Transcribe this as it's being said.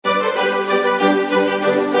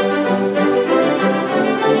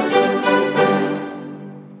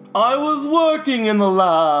working in the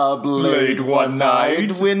lab late one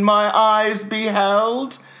night when my eyes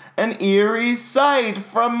beheld an eerie sight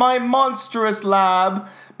from my monstrous lab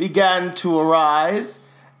began to arise,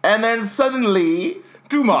 and then suddenly,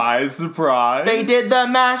 to my surprise, they did the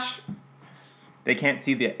mash. They can't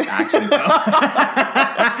see the actions, though.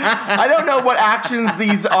 I don't know what actions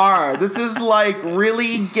these are. This is like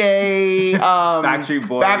really gay Backstreet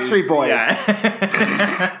Boys. Backstreet Boys. Yeah.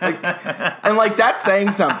 and that's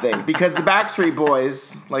saying something, because the Backstreet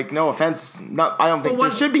Boys, like, no offense, I don't think there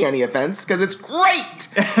should be any offense, because it's great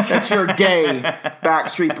that you're gay,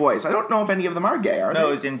 Backstreet Boys. I don't know if any of them are gay, are they? No,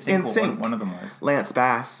 it was NSYNC. NSYNC. One of them was. Lance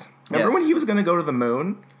Bass. Remember when he was going to go to the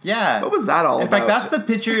moon? Yeah. What was that all about? In fact, that's the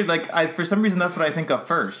picture, for some reason, that's what I think of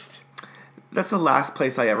first. That's the last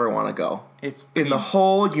place I ever want to go. It's in the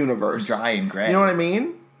whole universe. Dry and gray. You know what I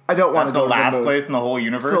mean? I don't want to go to the moon. That's the last place in the whole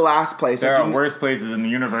universe? It's the last place. There are worse places in the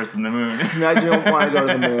universe than the moon. I don't want to go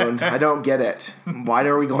to the moon. I don't get it. Why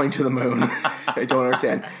are we going to the moon? I don't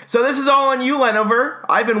understand. So this is all on you, Lenover.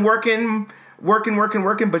 I've been working,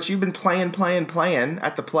 but you've been playing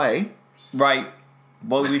at the play. Right.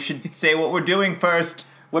 Well, we should say what we're doing first.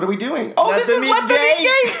 What are we doing? Oh, this is Let Them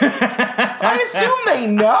Eat Cake! I assume they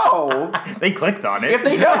know. They clicked on it. If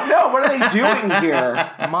they don't know, what are they doing here?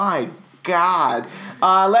 My God.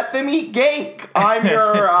 Let Them Eat Cake. I'm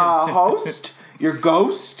your host, your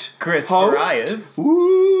ghost. Chris host. Farias.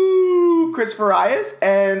 Ooh, Chris Farias.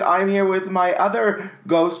 And I'm here with my other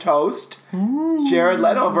ghost host, Jared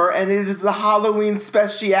Lenover, and it is the Halloween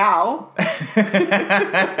special.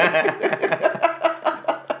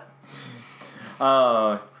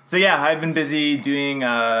 So yeah, I've been busy doing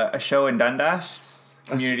a show in Dundas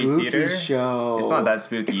Community Theater. Show. It's not that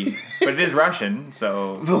spooky, but it is Russian,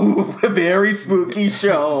 so a very spooky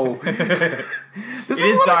show. It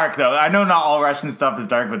is dark though. I know not all Russian stuff is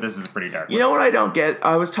dark, but this is pretty dark. You know what I don't get?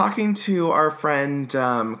 I was talking to our friend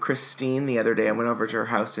Christine the other day. I went over to her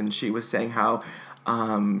house and she was saying how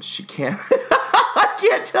she can't. I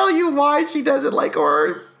can't tell you why she doesn't like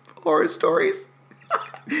horror stories.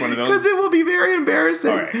 One of those? Because it will be very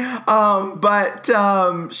embarrassing. All right. But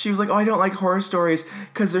she was like, oh, I don't like horror stories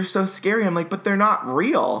because they're so scary. I'm like, but they're not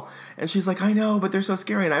real. And she's like, I know, but they're so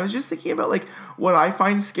scary. And I was just thinking about like what I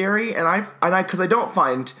find scary, and because I don't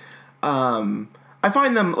find, I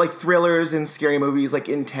find them like thrillers and scary movies like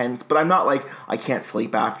intense, but I'm not like I can't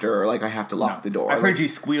sleep after, or like I have to lock the door. I've heard you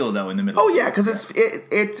squeal though in the middle. Oh yeah, because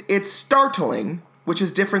it's startling. Which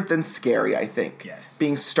is different than scary, I think. Yes.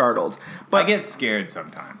 Being startled. But I get scared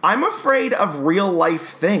sometimes. I'm afraid of real life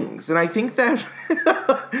things. And I think that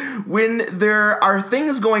when there are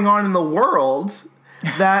things going on in the world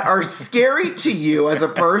that are scary to you as a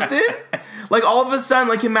person, like all of a sudden,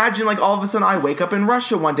 like imagine like all of a sudden I wake up in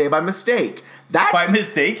Russia one day by mistake. That's by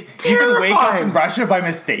mistake? Terrifying. You can wake up in Russia by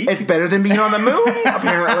mistake? It's better than being on the moon,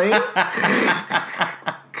 apparently.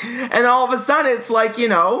 And all of a sudden it's like,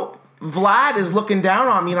 Vlad is looking down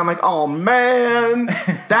on me, and I'm like, oh, man,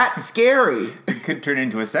 that's scary. It could turn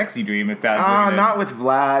into a sexy dream if that's not with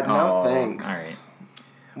Vlad. No, thanks.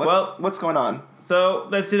 All right. What's going on? So,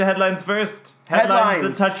 let's do the headlines first. Headlines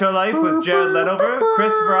that touch your life with Jared Lenover,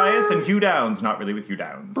 Chris Farias, and Hugh Downs. Not really with Hugh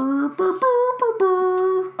Downs.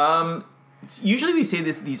 Usually we say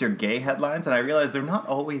these are gay headlines, and I realize they're not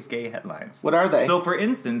always gay headlines. What are they? So, for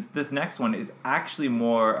instance, this next one is actually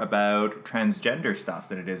more about transgender stuff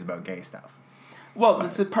than it is about gay stuff. Well,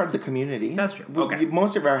 that's a part of the community. That's true. Okay.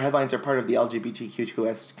 Most of our headlines are part of the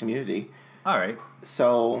LGBTQ2S community. All right.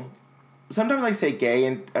 So, sometimes I say gay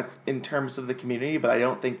in terms of the community, but I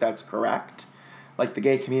don't think that's correct. Like the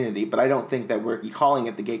gay community, but I don't think that we're calling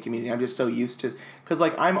it the gay community. I'm just so used to... Because,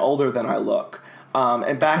 like, I'm older than I look.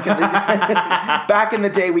 And back in the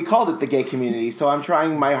day, we called it the gay community. So I'm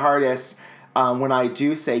trying my hardest. When I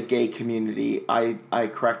do say gay community, I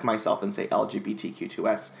correct myself and say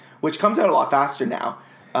LGBTQ2S, which comes out a lot faster now.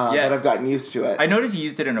 That I've gotten used to it. I noticed you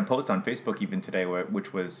used it in a post on Facebook even today,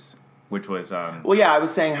 which was. Well, yeah, I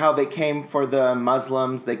was saying how they came for the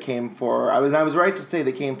Muslims. They came for. I was right to say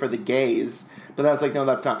they came for the gays, but I was like, no,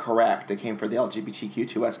 that's not correct. They came for the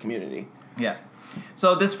LGBTQ2S community. Yeah.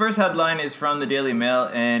 So this first headline is from the Daily Mail,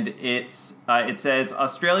 and it says,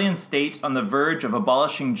 Australian state on the verge of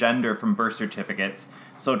abolishing gender from birth certificates,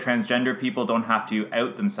 so transgender people don't have to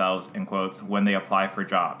out themselves, in quotes, when they apply for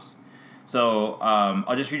jobs. So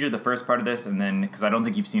I'll just read you the first part of this, and then, because I don't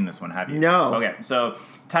think you've seen this one, have you? No. Okay, so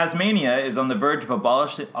Tasmania is on the verge of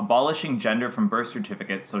abolishing gender from birth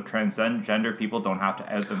certificates, so transgender people don't have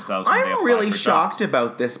to out themselves when they apply for jobs. I'm really shocked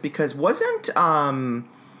about this, because wasn't...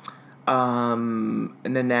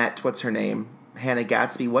 Nanette, what's her name? Hannah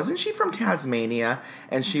Gadsby, wasn't she from Tasmania?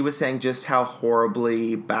 And she was saying just how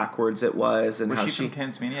horribly backwards it was. And was how she from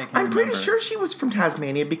Tasmania? I'm pretty sure she was from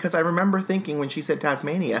Tasmania, because I remember thinking when she said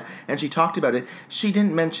Tasmania and she talked about it, she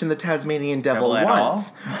didn't mention the Tasmanian devil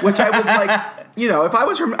once. Which I was like, if I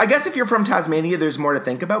was from, I guess if you're from Tasmania, there's more to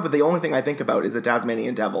think about, but the only thing I think about is the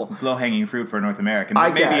Tasmanian devil. It's low-hanging fruit for North American. I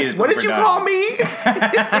guess. What did you call me?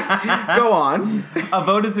 Go on. A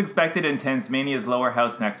vote is expected in Tasmania's lower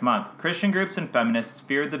house next month. Christian groups and feminists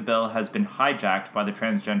fear the bill has been hijacked by the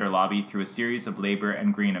transgender lobby through a series of Labour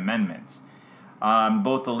and Green amendments.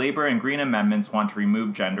 Both the Labour and Green amendments want to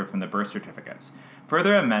remove gender from the birth certificates.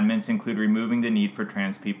 Further amendments include removing the need for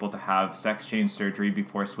trans people to have sex change surgery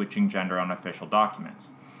before switching gender on official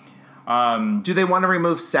documents. Do they want to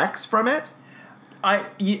remove sex from it?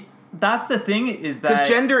 That's the thing, is that... Because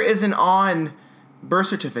gender isn't on birth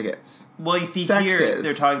certificates. Well, you see sex here, is.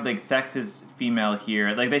 They're talking, like, sex is female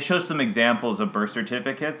here. Like, they show some examples of birth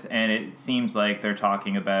certificates, and it seems like they're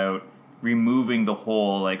talking about removing the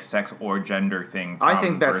whole, like, sex or gender thing from I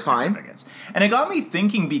think that's fine. And it got me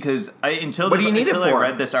thinking, because until I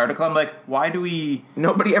read this article, I'm like, why do we...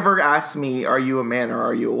 Nobody ever asks me, are you a man or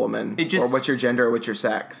are you a woman? Or what's your gender or what's your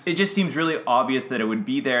sex? It just seems really obvious that it would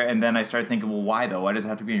be there, and then I started thinking, well, why, though? Why does it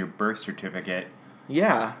have to be in your birth certificate?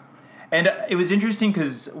 Yeah. And it was interesting,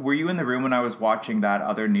 because were you in the room when I was watching that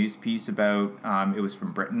other news piece about, it was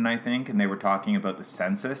from Britain, I think, and they were talking about the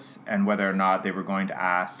census and whether or not they were going to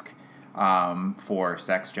ask for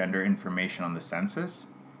sex gender information on the census?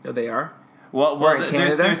 Oh, they are? Well,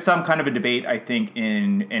 there's some kind of a debate, I think,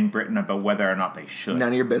 in Britain about whether or not they should. None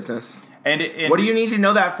of your business. And what do you need to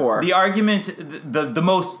know that for? The argument, the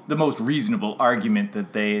most reasonable argument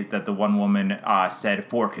that the one woman said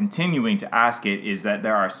for continuing to ask it is that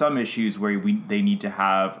there are some issues where they need to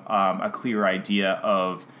have a clear idea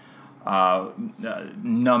of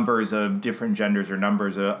numbers of different genders or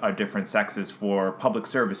numbers of different sexes for public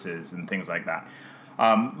services and things like that.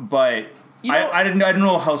 But I don't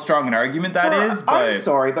know how strong an argument that is. But I'm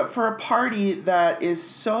sorry, but for a party that is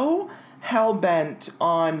so hell-bent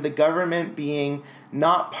on the government being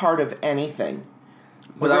not part of anything.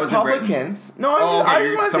 The Republicans... I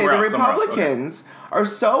just want to say the Republicans are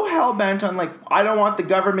so hell-bent on, like, I don't want the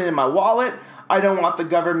government in my wallet, I don't want the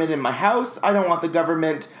government in my house, I don't want the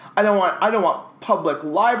government... I don't want public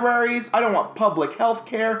libraries, I don't want public health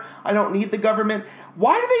care, I don't need the government.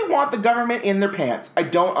 Why do they want the government in their pants? I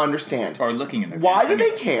don't understand. Or looking in their pants. Why do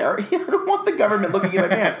anyway. they care? I don't want the government looking in my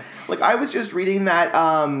pants. Like, I was just reading that...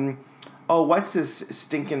 what's his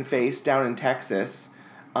stinking face down in Texas?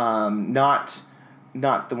 Not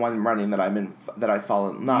the one running that I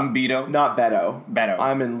follow. Not Beto? Not Beto. Beto.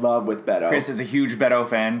 I'm in love with Beto. Chris is a huge Beto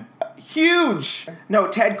fan. Huge! No,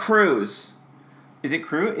 Ted Cruz. Is it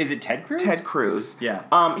Cruz? Is it Ted Cruz? Ted Cruz.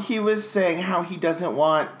 Yeah. He was saying how he doesn't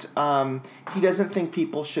want, he doesn't think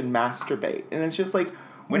people should masturbate. And it's just like...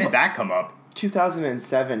 When did that come up?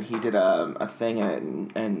 2007, he did a thing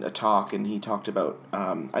and a talk, and he talked about...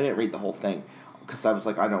 I didn't read the whole thing, because I was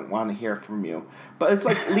like, I don't want to hear from you. But it's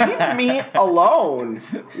like, leave me alone.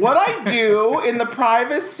 What I do in the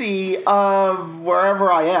privacy of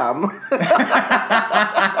wherever I am, it's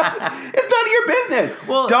none of your business.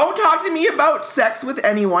 Well, don't talk to me about sex with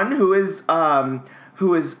anyone who is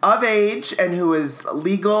of age and who is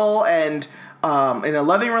legal and in a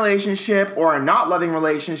loving relationship or a not loving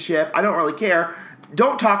relationship. I don't really care.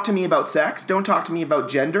 Don't talk to me about sex. Don't talk to me about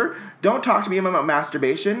gender. Don't talk to me about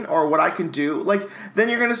masturbation or what I can do. Like, then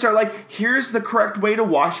you're going to start, like, here's the correct way to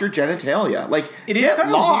wash your genitalia. Like, it is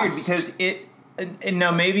kind of weird because it... And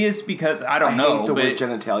now maybe it's because, I don't know. I hate the word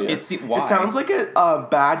genitalia. Why? It sounds like a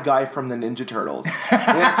bad guy from the Ninja Turtles. Here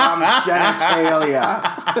comes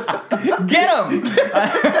genitalia. Get him!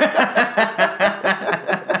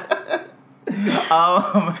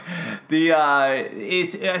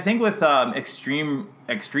 It's I think with extreme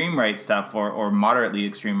right stuff or moderately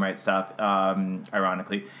extreme right stuff,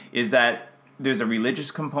 ironically, is that there's a religious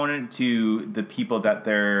component to the people that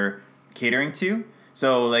they're catering to.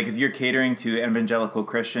 So, like, if you're catering to evangelical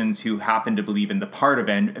Christians who happen to believe in the part of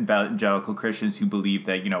evangelical Christians who believe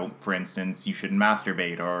that, for instance, you shouldn't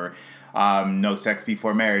masturbate or no sex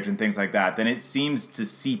before marriage and things like that, then it seems to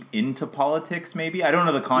seep into politics, maybe. I don't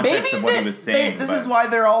know the context of what he was saying. This is why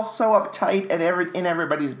they're all so uptight and in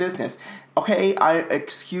everybody's business. Okay, I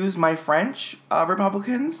excuse my French,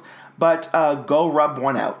 Republicans, but go rub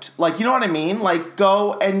one out. Like, you know what I mean? Like,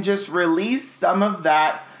 go and just release some of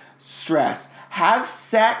that stress. Have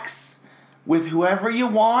sex with whoever you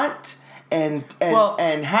want and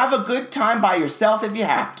have a good time by yourself if you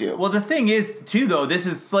have to. Well, the thing is, too, though, this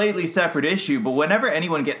is a slightly separate issue, but whenever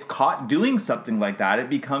anyone gets caught doing something like that, it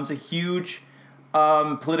becomes a huge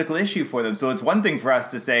political issue for them. So it's one thing for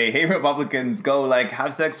us to say, hey, Republicans, go like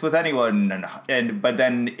have sex with anyone, but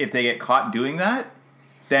then if they get caught doing that,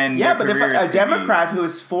 then but if a Democrat who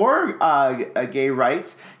is for gay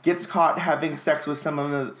rights gets caught having sex with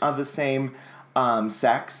someone of the same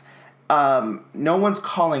sex, no one's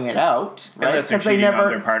calling it out, right? Unless they're cheating on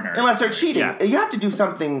their partner. Unless they're cheating. Yeah. You have to do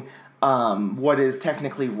something what is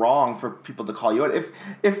technically wrong for people to call you out.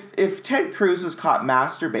 If Ted Cruz was caught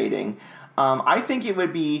masturbating, I think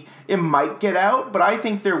it might get out, but I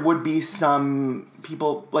think there would be some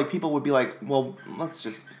people would be like, well, let's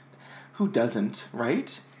just, who doesn't,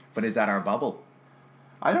 right? But is that our bubble?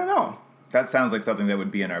 I don't know. That sounds like something that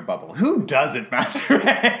would be in our bubble. Who doesn't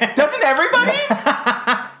masturbate? Doesn't everybody?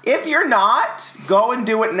 If you're not, go and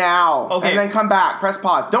do it now. Okay. And then come back. Press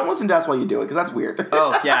pause. Don't listen to us while you do it, because that's weird.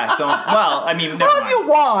 Oh, yeah. Don't. Well, I mean, never mind. If you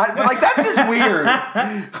want, but that's just weird.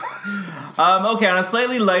 Okay, on a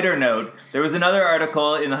slightly lighter note, there was another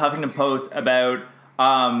article in the Huffington Post about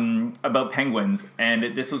penguins,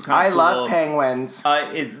 and this was kind of cool. I love penguins.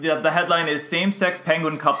 The headline is "Same-sex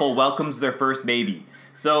penguin couple welcomes their first baby."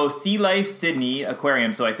 So, Sea Life Sydney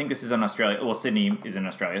Aquarium, so I think this is in Australia. Well, Sydney is in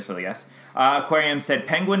Australia, so yes. Aquarium said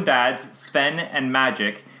penguin dads Sven and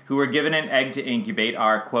Magic, who were given an egg to incubate,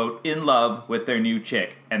 are, quote, in love with their new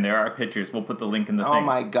chick. And there are pictures. We'll put the link in the thing. Oh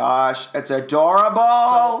my gosh, it's adorable!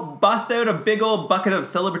 So, bust out a big old bucket of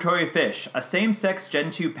celebratory fish. A same-sex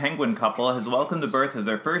Gen 2 penguin couple has welcomed the birth of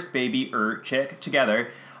their first baby, chick, together.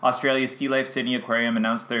 Australia's Sea Life Sydney Aquarium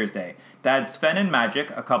announced Thursday. Dads Sven and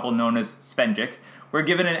Magic, a couple known as Svenjic, were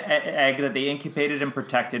given an egg that they incubated and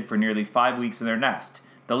protected for nearly 5 weeks in their nest.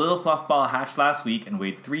 The little fluff ball hatched last week and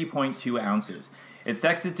weighed 3.2 ounces. Its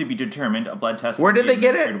sex is to be determined. A blood test Where did they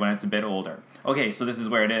get it? When it's a bit older. Okay, so this is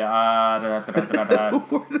where it is.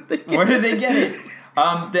 Where did they get it?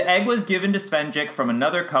 The egg was given to Svenjic from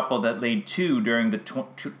another couple that laid 2 during the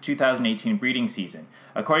 2018 breeding season.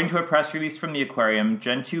 According to a press release from the aquarium,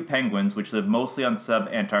 Gen 2 penguins, which live mostly on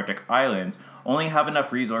sub-Antarctic islands, only have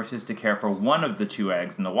enough resources to care for one of the 2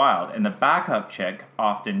 eggs in the wild, and the backup chick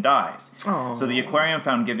often dies. Aww. So the aquarium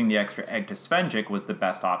found giving the extra egg to Svenjic was the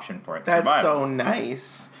best option for its survival. That's so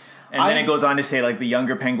nice. And then it goes on to say, like, the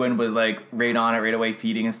younger penguin was, like, right on it right away,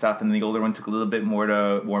 feeding and stuff, and the older one took a little bit more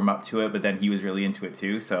to warm up to it, but then he was really into it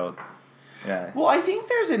too, so, yeah. Well, I think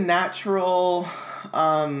there's a natural,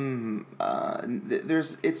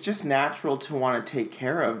 it's just natural to want to take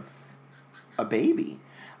care of a baby.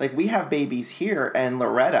 Like, we have babies here, and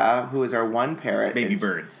Loretta, who is our one parrot. Baby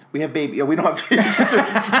birds. We have baby. We don't have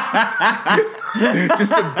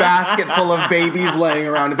just a basket full of babies laying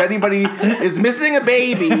around. If anybody is missing a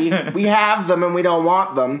baby, we have them, and we don't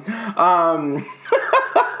want them.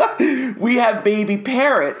 We have baby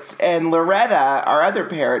parrots, and Loretta, our other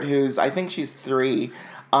parrot, I think she's 3,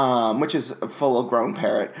 which is a full-grown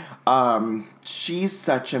parrot. She's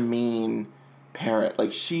such a mean parrot.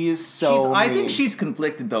 Like, she is so mean. I think she's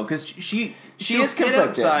conflicted, though, because she is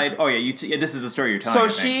conflicted. Outside. Oh, yeah, this is a story you're telling.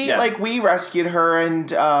 So we rescued her,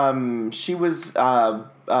 and she was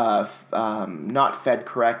not fed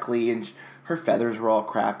correctly, and her feathers were all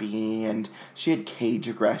crappy, and she had cage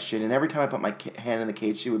aggression, and every time I put my hand in the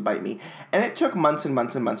cage, she would bite me. And it took months and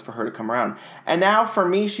months and months for her to come around. And now, for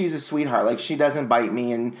me, she's a sweetheart. Like, she doesn't bite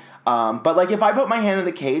me, and but, like, if I put my hand in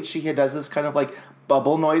the cage, she does this kind of, like,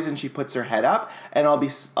 bubble noise, and she puts her head up, and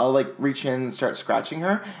I'll like reach in and start scratching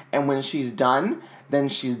her, and when she's done, then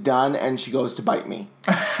she's done, and she goes to bite me.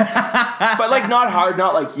 But, like, not hard,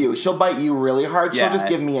 not like you. She'll bite you really hard. She'll just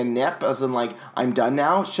give me a nip, as in, like, I'm done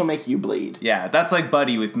now. She'll make you bleed. Yeah, that's like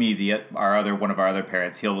Buddy with me, one of our other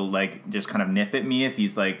parrots. He'll, like, just kind of nip at me if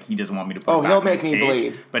he's, like, he doesn't want me to put it back he'll in make his me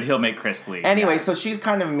cage, bleed. But he'll make Chris bleed. Anyway, so she's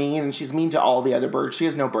kind of mean, and she's mean to all the other birds. She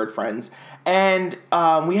has no bird friends. And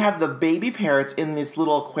we have the baby parrots in this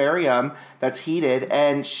little aquarium that's heated,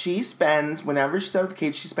 and she spends, whenever she's out of the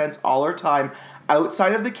cage, she spends all her time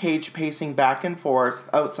outside of the cage, pacing back and forth,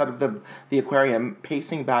 outside of the aquarium,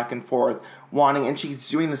 pacing back and forth, and she's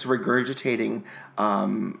doing this regurgitating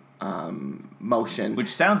motion.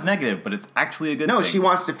 Which sounds negative, but it's actually a good thing. No, she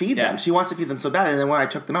wants to feed them. She wants to feed them so bad. And then when I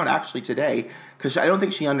took them out, actually today, because I don't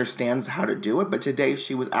think she understands how to do it, but today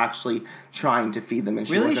she was actually trying to feed them, and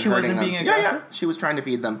she wasn't hurting them. Being aggressive? Yeah, she was trying to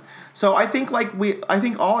feed them. So I think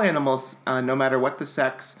all animals, no matter what the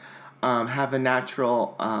sex, have a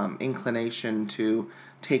natural inclination to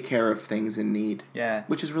take care of things in need. Yeah.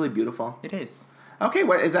 Which is really beautiful. It is. Okay,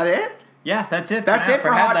 is that it? Yeah, that's it. That's it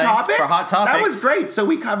for Hot Topics? For Hot Topics. That was great. So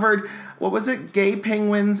we covered, what was it? Gay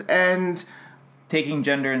penguins and... taking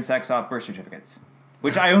gender and sex off birth certificates.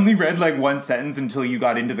 Which I only read like one sentence until you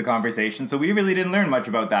got into the conversation, so we really didn't learn much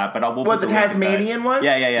about that. But we'll What, the Tasmanian one?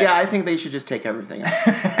 Yeah. Yeah, I think they should just take everything out.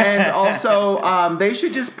 And also, they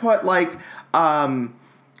should just put like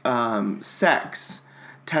sex,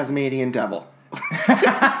 Tasmanian devil.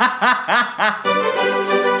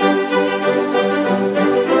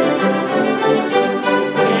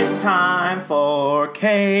 It's time for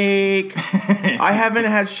cake. I haven't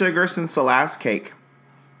had sugar since the last cake.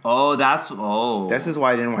 Oh, This is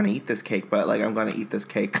why I didn't want to eat this cake, but like I'm gonna eat this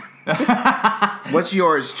cake. What's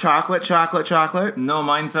yours? Chocolate? No,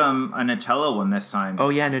 mine's a Nutella one this time. Oh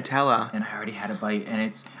yeah, Nutella. And I already had a bite, and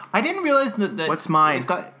I didn't realize that. What's mine? It's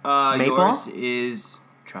got maple? Yours is,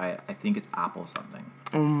 try it. I think it's apple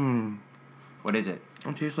something. What is it?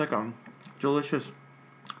 It tastes like a delicious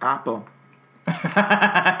apple.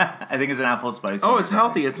 I think it's an apple spice. Oh, it's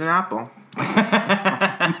healthy. It's an apple.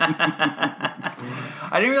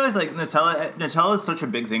 I didn't realize like Nutella is such a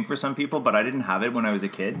big thing for some people, but I didn't have it when I was a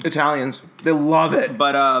kid. Italians, they love it.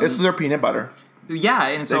 But this is their peanut butter. Yeah,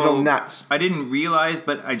 and so they go nuts. I didn't realize,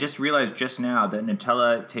 but I just realized just now that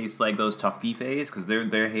Nutella tastes like those toffifees because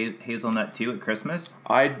they're hazelnut too at Christmas.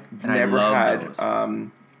 I never had those.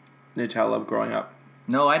 Nutella growing up.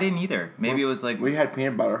 No, I didn't either. Maybe it was like we had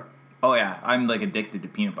peanut butter. Oh yeah, I'm like addicted to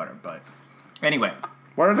peanut butter. But anyway.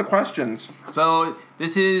 What are the questions? So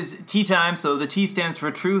this is tea time. So the T stands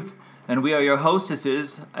for truth, and we are your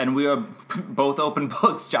hostesses, and we are both open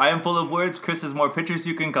books. I am full of words. Chris has more pictures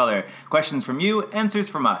you can color. Questions from you, answers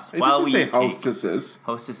from us. It doesn't say hostesses.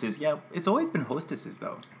 Hostesses, yeah. It's always been hostesses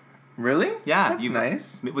though. Really? Yeah. That's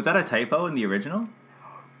nice. Was that a typo in the original?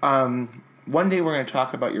 One day we're going to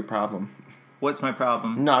talk about your problem. What's my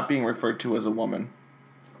problem? Not being referred to as a woman.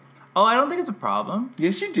 Oh, I don't think it's a problem.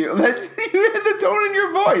 Yes, you do. You had the tone in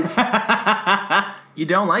your voice. You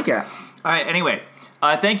don't like it. All right, anyway.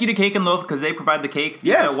 Thank you to Cake and Loaf because they provide the cake.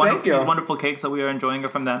 Yes, thank you. These wonderful cakes that we are enjoying are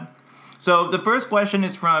from them. So the first question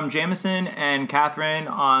is from Jamieson and Katherine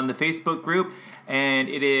on the Facebook group, and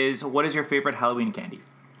it is, what is your favorite Halloween candy?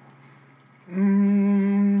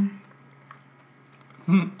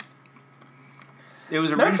 It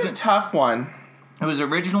was That's a tough one. It was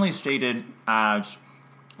originally stated as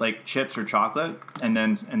like chips or chocolate, and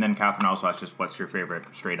then Catherine also asked just what's your favorite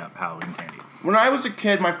straight up Halloween candy. When I was a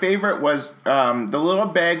kid, my favorite was the little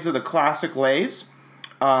bags of the classic Lay's,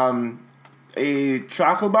 a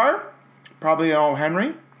chocolate bar, probably an O.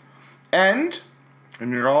 Henry, and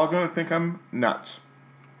you're all gonna think I'm nuts,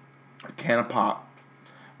 a can of pop.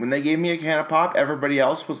 When they gave me a can of pop, everybody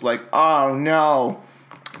else was like, "Oh no,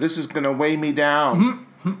 this is gonna weigh me down."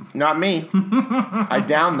 Not me. I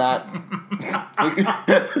downed that.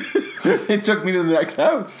 It took me to the next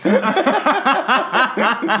house.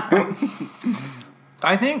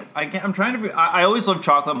 I think I'm trying to. I always love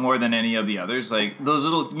chocolate more than any of the others. Like those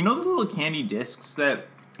little, the little candy discs that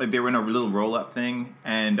like they were in a little roll up thing,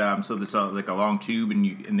 and so this like a long tube,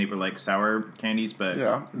 and they were like sour candies. But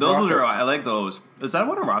yeah, those are I like those. Is that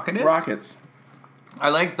what a rocket is? Rockets. I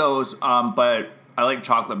like those, but I like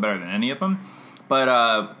chocolate better than any of them. But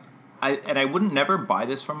I wouldn't never buy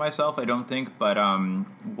this for myself, I don't think. But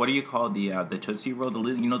what do you call the Tootsie Roll? The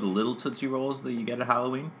little Tootsie Rolls that you get at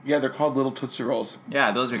Halloween? Yeah, they're called little Tootsie Rolls.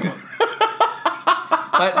 Yeah, those are good.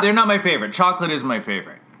 But they're not my favorite. Chocolate is my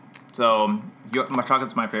favorite. So my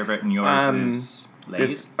chocolate's my favorite, and yours is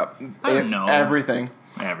Lay's. I don't know. Everything.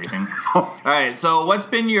 All right. So what's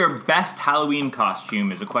been your best Halloween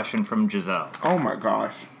costume? Is a question from Giselle. Oh my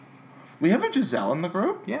gosh. We have a Giselle in the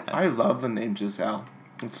group? Yeah. I love the name Giselle.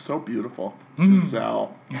 It's so beautiful.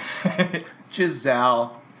 Giselle.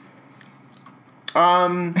 Giselle.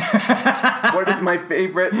 What is my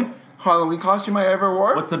favorite Halloween costume I ever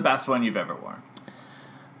wore? What's the best one you've ever worn?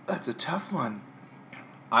 That's a tough one.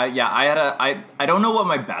 I don't know what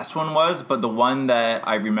my best one was, but the one that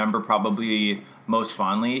I remember probably most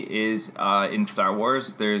fondly is in Star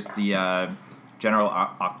Wars. There's the General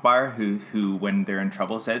Akbar who when they're in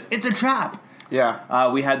trouble says it's a trap. Yeah.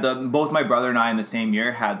 We had both my brother and I in the same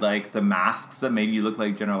year had like the masks that made you look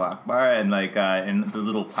like General Akbar and like and the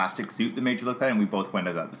little plastic suit that made you look like, and we both went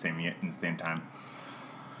as that in the same time.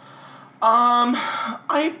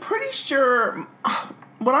 I'm pretty sure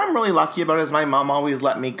what I'm really lucky about is my mom always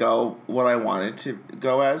let me go what I wanted to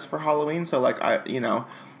go as for Halloween. So like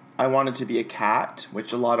I wanted to be a cat,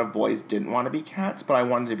 which a lot of boys didn't want to be cats, but I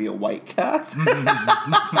wanted to be a white cat.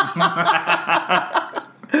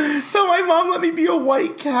 So my mom let me be a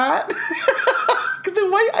white cat. Because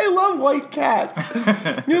I love white cats.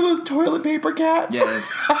 You know those toilet paper cats?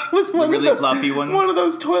 Yes. I was one really of those fluffy ones? One of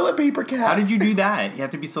those toilet paper cats. How did you do that? You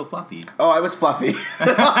have to be so fluffy. Oh, I was fluffy.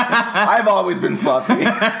 I've always been fluffy.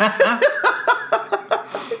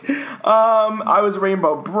 I was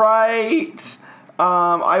Rainbow Bright.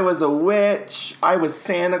 I was a witch. I was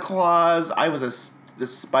Santa Claus. I was the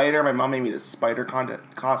spider. My mom made me the spider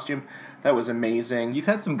costume. That was amazing. You've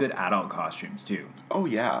had some good adult costumes, too. Oh,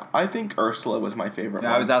 yeah. I think Ursula was my favorite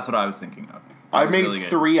one. That's what I was thinking of. I made really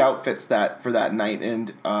 3 outfits for that night,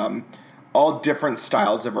 and all different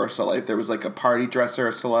styles of Ursula. Like, there was like a party dress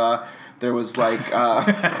Ursula. There was like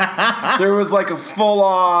a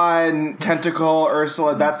full-on tentacle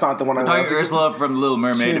Ursula. That's not the one I was. Talking Ursula from Little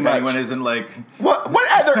Mermaid. If anyone isn't like,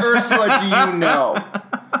 what other Ursula do you know?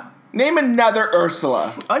 Name another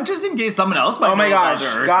Ursula. Just in case someone else might know. Oh my gosh,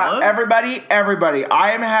 God, everybody!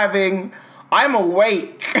 I'm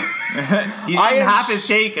awake. He's eating half his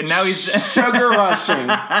cake, and now he's sugar rushing.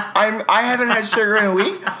 I haven't had sugar in a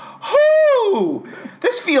week. Whoo!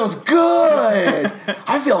 This feels good.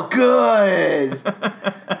 I feel good.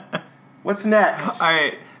 What's next? All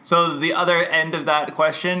right. So the other end of that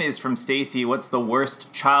question is from Staci. What's the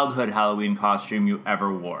worst childhood Halloween costume you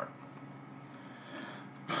ever wore?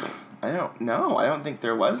 I don't know. I don't think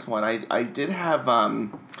there was one. I did have. I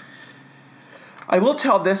will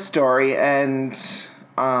tell this story, and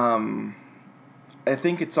I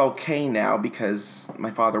think it's okay now because my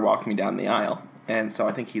father walked me down the aisle. And so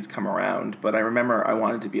I think he's come around. But I remember I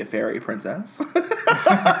wanted to be a fairy princess.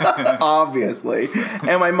 Obviously.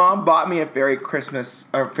 And my mom bought me a fairy princess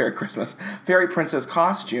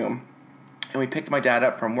costume. And we picked my dad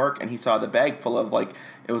up from work, and he saw the bag full of, like,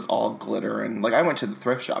 it was all glitter. And, like, I went to the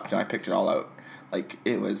thrift shop, and I picked it all out. Like,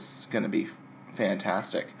 it was going to be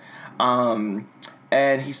fantastic. And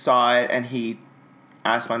he saw it, and he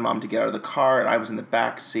asked my mom to get out of the car, and I was in the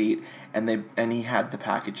back seat. And he had the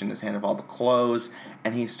package in his hand of all the clothes,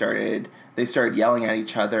 and they started yelling at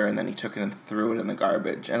each other, and then he took it and threw it in the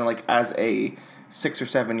garbage. And like as a 6 or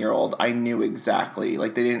 7 year old, I knew exactly.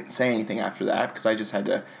 Like they didn't say anything after that because I just had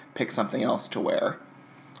to pick something else to wear.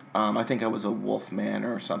 I think I was a wolf man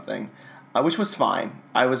or something, which was fine.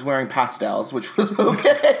 I was wearing pastels, which was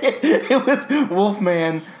okay. It was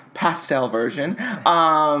Wolfman pastel version.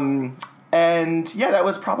 And yeah, that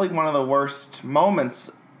was probably one of the worst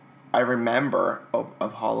moments I remember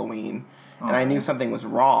of Halloween, and I knew something was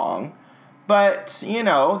wrong, but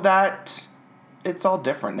that it's all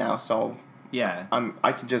different now. So yeah,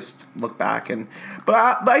 I can just look back but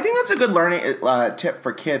I think that's a good learning tip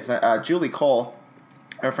for kids. Julie Cole,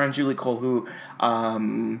 our friend Julie Cole, who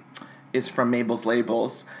is from Mabel's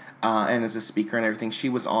Labels and is a speaker and everything. She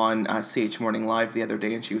was on CH Morning Live the other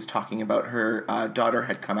day, and she was talking about her daughter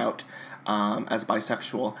had come out as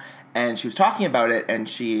bisexual. And she was talking about it, and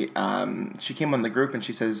she came on the group, and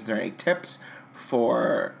she says, "Is there any tips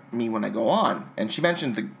for me when I go on?" And she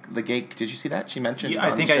mentioned the gay. Did you see that? She mentioned.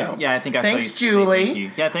 I think I saw you. Thanks, Julie. Thank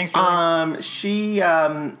you. Yeah, thanks, Julie.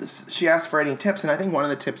 She asked for any tips, and I think one of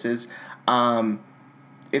the tips is,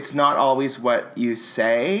 it's not always what you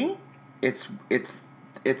say. It's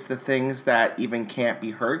the things that even can't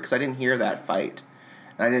be heard. Because I didn't hear that fight,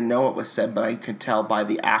 and I didn't know what was said, but I could tell by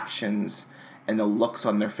the actions and the looks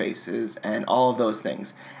on their faces and all of those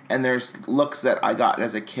things. And there's looks that I got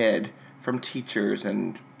as a kid from teachers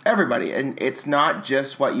and everybody. And it's not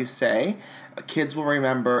just what you say. Kids will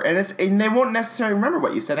remember, and they won't necessarily remember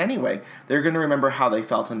what you said anyway. They're going to remember how they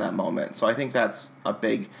felt in that moment. So I think that's a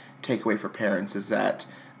big takeaway for parents, is that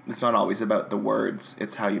it's not always about the words.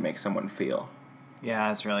 It's how you make someone feel. Yeah,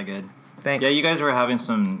 that's really good. Thanks. Yeah, you guys were having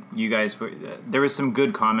there was some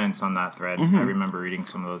good comments on that thread. Mm-hmm. I remember reading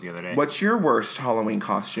some of those the other day. What's your worst Halloween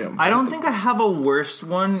costume? I don't think I have a worst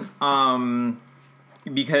one,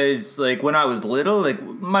 because like when I was little, like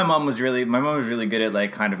my mom was really good at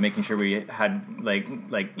like kind of making sure we had like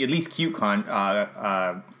at least cute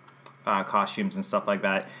costumes and stuff like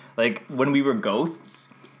that. Like when we were ghosts.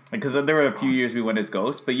 Because there were a few years we went as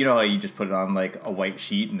ghosts, but you know how you just put it on like a white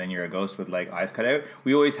sheet and then you're a ghost with like eyes cut out?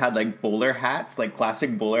 We always had like bowler hats, like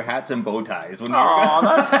classic bowler hats and bow ties. Oh,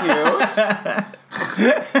 that's cute.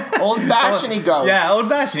 Old-fashioned-y ghosts. Yeah,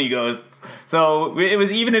 old-fashioned-y ghosts. So it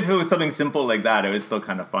was, even if it was something simple like that, it was still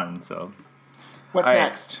kind of fun. So what's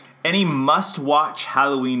next? Any must-watch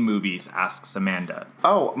Halloween movies, asks Amanda.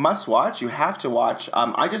 Oh, must-watch? You have to watch.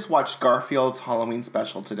 I just watched Garfield's Halloween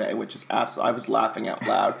special today, which is absolutely... I was laughing out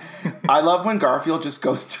loud. I love when Garfield just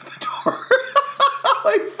goes to the door.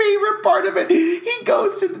 My favorite part of it. He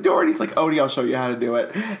goes to the door and he's like, "Odie, I'll show you how to do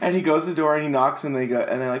it." And he goes to the door and he knocks and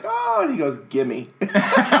they're like, "Oh," and he goes, "Gimme." It's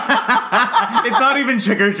not even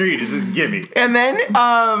trick or treat. It's just gimme. And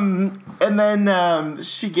then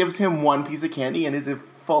she gives him one piece of candy and is a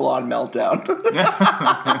full-on meltdown.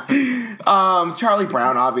 Charlie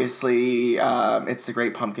Brown, obviously. It's the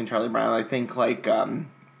Great Pumpkin, Charlie Brown. I think, like,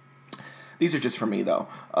 These are just for me, though.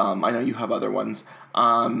 I know you have other ones.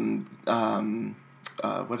 What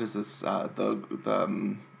is this?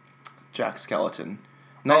 The Jack Skellington.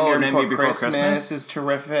 Nightmare Before Christmas is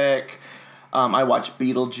terrific. I watch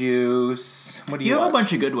Beetlejuice. What do you watch? You have a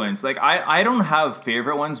bunch of good ones. Like I don't have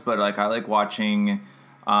favorite ones, but like I like watching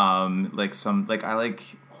I like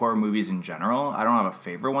horror movies in general. I don't have a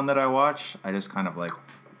favorite one that I watch. I just kind of like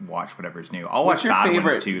watch whatever's new. I'll watch bad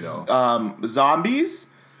ones too, though. Zombies?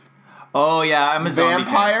 Oh yeah, I'm a zombie fan.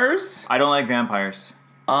 Vampires? I don't like vampires.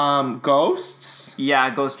 Ghosts?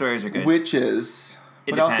 Yeah, ghost stories are good. Witches?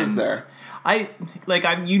 What else is there?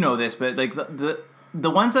 You know this, but like the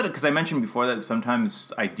ones that, because I mentioned before that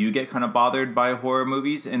sometimes I do get kind of bothered by horror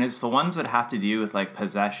movies, and it's the ones that have to do with like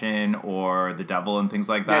possession or the devil and things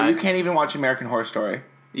like that. Yeah, you can't even watch American Horror Story.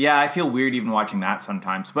 Yeah, I feel weird even watching that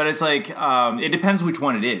sometimes. But it's like, it depends which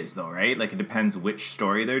one it is, though, right? Like, it depends which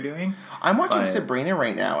story they're doing. I'm watching Sabrina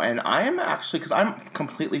right now, and I am actually, because I'm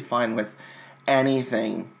completely fine with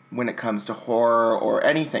anything when it comes to horror or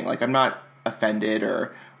anything. Like, I'm not offended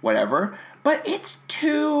or whatever. But it's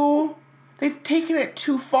too... They've taken it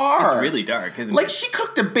too far. It's really dark, isn't it? Like, she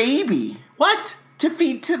cooked a baby. What? To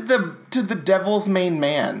feed to the devil's main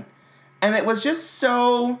man. And it was just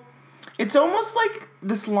so... It's almost like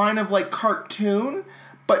this line of like cartoon,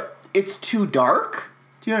 but it's too dark.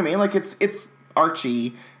 Do you know what I mean? Like it's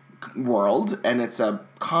Archie world, and it's a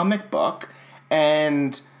comic book,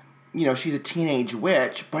 and you know she's a teenage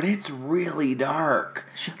witch, but it's really dark.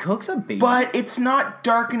 She cooks a baby, but it's not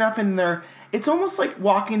dark enough in there. It's almost like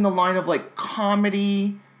walking the line of like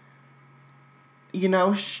comedy. You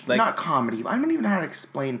know, not comedy. I don't even know how to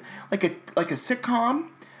explain like a sitcom.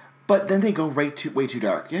 But then they go way too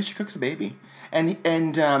dark. Yeah, she cooks a baby, and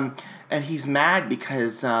he's mad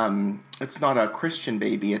because it's not a Christian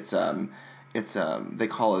baby. It's they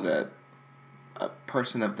call it a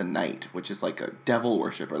person of the night, which is like a devil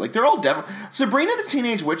worshiper. Like they're all devil. Sabrina the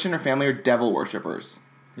Teenage Witch and her family are devil worshippers.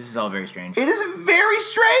 This is all very strange. It is very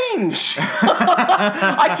strange.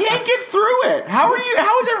 I can't get through it. How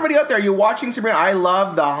is everybody out there? Are you watching Sabrina? I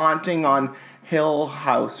love The Haunting on Hill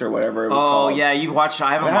House or whatever it was called. Oh, yeah, you've watched it.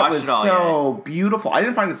 I haven't watched it all yet. That was so beautiful. I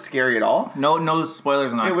didn't find it scary at all. No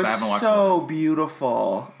spoilers on that because I haven't watched it. It was so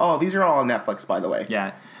beautiful. Oh, these are all on Netflix, by the way.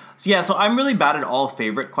 Yeah. So I'm really bad at all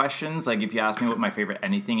favorite questions. Like, if you ask me what my favorite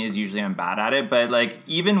anything is, usually I'm bad at it. But, like,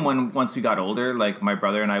 even once we got older, like, my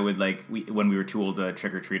brother and I would, like, when we were too old to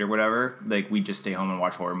trick-or-treat or whatever, like, we'd just stay home and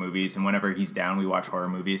watch horror movies. And whenever he's down, we watch horror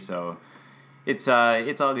movies. So... It's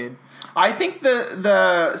all good. I think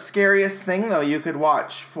the scariest thing though you could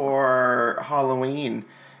watch for Halloween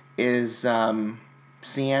is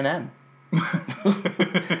CNN.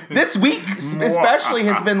 This week especially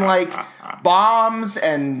has been like bombs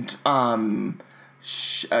and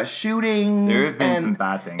shootings. There's been some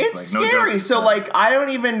bad things. It's like, scary. So like I don't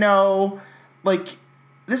even know. Like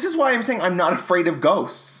this is why I'm saying I'm not afraid of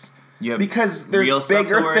ghosts. Because there's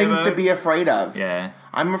bigger things to be afraid of. Yeah.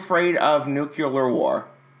 I'm afraid of nuclear war.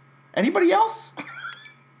 Anybody else?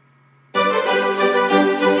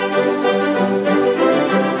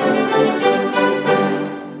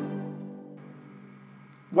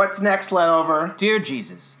 What's next, Lenover? Dear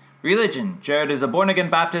Jesus, religion. Jared is a born-again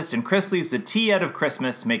Baptist, and Chris leaves the T out of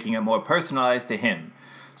Christmas, making it more personalized to him.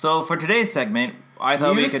 So for today's segment, I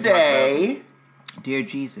thought we could talk about... Dear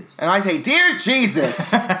Jesus. And I say, Dear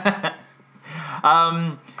Jesus!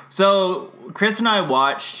 So Chris and I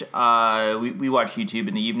watched, we watched YouTube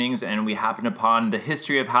in the evenings, and we happened upon the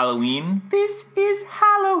history of Halloween. This is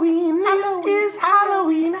Halloween. This is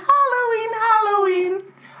Halloween. Halloween.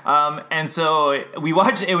 And so we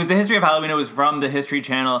watched, it was the history of Halloween. It was from the History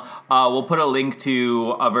Channel. We'll put a link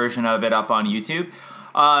to a version of it up on YouTube.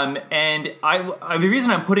 And the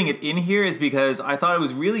reason I'm putting it in here is because I thought it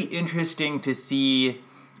was really interesting to see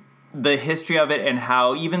the history of it and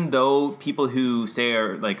how even though people who say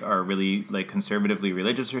are really like conservatively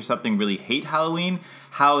religious or something really hate Halloween,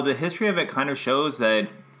 how the history of it kind of shows that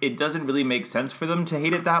it doesn't really make sense for them to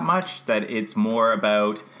hate it that much, that it's more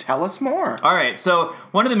about... Tell us more. All right, so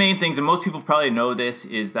one of the main things, and most people probably know this,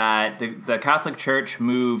 is that the Catholic Church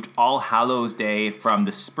moved All Hallows Day from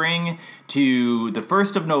the spring to the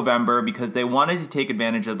 1st of November because they wanted to take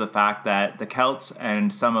advantage of the fact that the Celts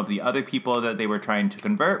and some of the other people that they were trying to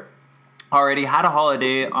convert already had a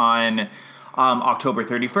holiday on October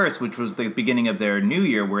 31st, which was the beginning of their new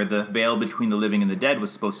year, where the veil between the living and the dead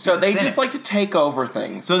was supposed to be So they thinnest. just like to take over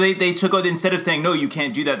things. So they took out, instead of saying, no, you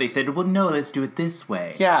can't do that, they said, well, no, let's do it this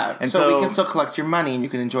way. Yeah, and so we can still collect your money and you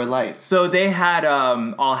can enjoy life. So they had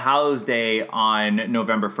All Hallows Day on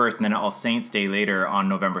November 1st and then All Saints Day later on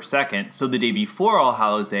November 2nd. So the day before All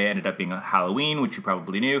Hallows Day ended up being a Halloween, which you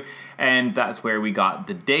probably knew, and that's where we got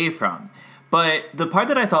the day from. But the part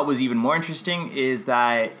that I thought was even more interesting is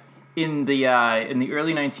that in the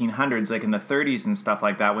early 1900s, like in the 30s and stuff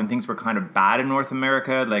like that, when things were kind of bad in North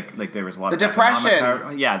America, like there was a lot of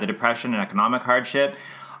Depression. The Depression and economic hardship.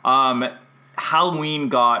 Halloween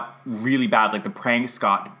got really bad. Like the pranks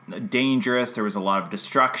got dangerous. There was a lot of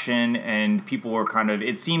destruction, and people were kind of.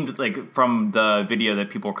 It seemed like from the video that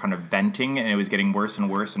people were kind of venting, and it was getting worse and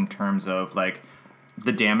worse in terms of like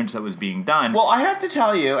the damage that was being done. Well, I have to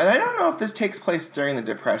tell you, and I don't know if this takes place during the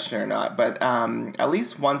Depression or not, but at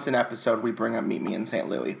least once an episode we bring up Meet Me in St.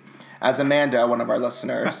 Louis. As Amanda, one of our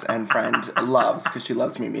listeners and friend, loves, because she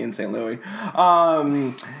loves Meet Me in St. Louis.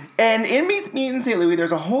 And in Meet Me in St. Louis,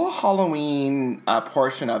 there's a whole Halloween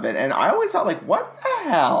portion of it, and I always thought, like, what the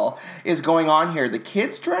hell is going on here? The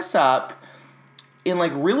kids dress up in,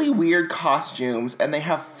 like, really weird costumes, and they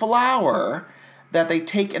have flour that they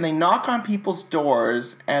take and they knock on people's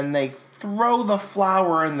doors and they throw the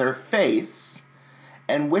flour in their face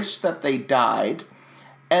and wish that they died.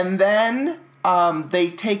 And then they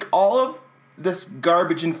take all of this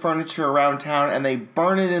garbage and furniture around town and they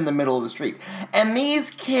burn it in the middle of the street. And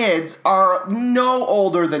these kids are no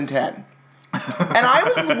older than 10. And I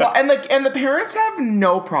was and the parents have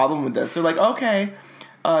no problem with this. They're like, okay,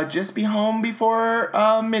 just be home before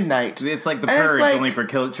midnight. It's like the purge, like, only for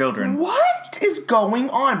children. What is going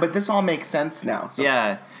on? But this all makes sense now. So.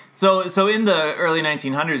 Yeah. So in the early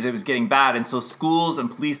 1900s, it was getting bad, and so schools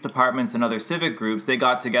and police departments and other civic groups, they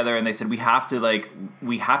got together and they said, we have to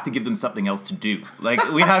give them something else to do.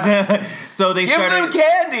 Like, we have to. So they started give them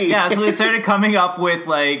candy. Yeah. So they started coming up with,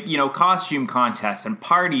 like, you know, costume contests and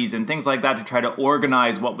parties and things like that to try to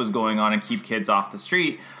organize what was going on and keep kids off the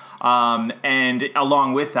street. And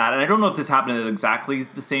along with that, and I don't know if this happened at exactly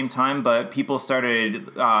the same time, but people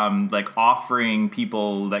started like offering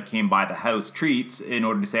people that came by the house treats in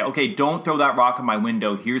order to say, okay, don't throw that rock in my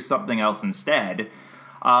window. Here's something else instead.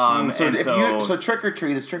 So trick or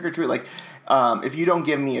treat is trick or treat. Like, if you don't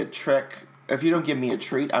give me a treat,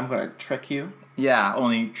 I'm going to trick you. Yeah,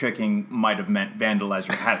 only tricking might have meant vandalize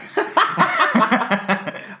your house.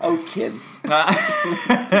 Oh, kids.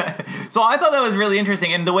 So I thought that was really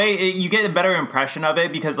interesting. And the way you get a better impression of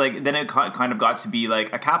it, because like then it kind of got to be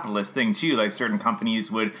like a capitalist thing too. Like certain companies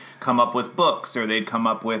would come up with books, or they'd come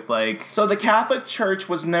up with like... So the Catholic Church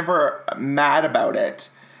was never mad about it.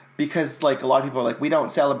 Because, like, a lot of people are like, we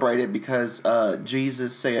don't celebrate it because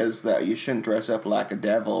Jesus says that you shouldn't dress up like a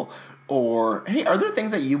devil. Or, hey, are there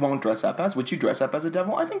things that you won't dress up as? Would you dress up as a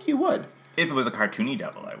devil? I think you would. If it was a cartoony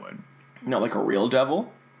devil, I would. No, like a real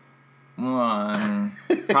devil? Probably. I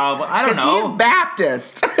don't know. Because he's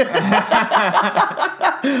Baptist.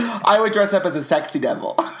 I would dress up as a sexy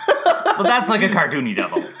devil. Well, that's like a cartoony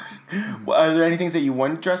devil. Are there any things that you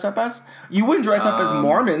wouldn't dress up as? You wouldn't dress up as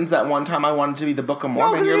Mormons. That one time I wanted to be the Book of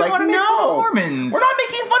Mormon. You're like, no, Mormons. We're not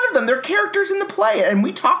making fun of them. They're characters in the play. And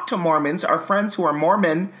we talked to Mormons, our friends who are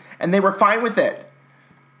Mormon, and they were fine with it.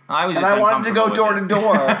 I wanted to go door to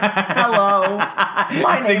door. Hello,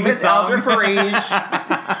 my name is Elder Farias.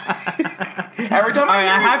 Every time I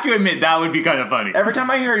have to admit that would be kind of funny. Every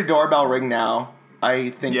time I hear a doorbell ring now, I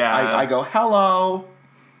think I go hello.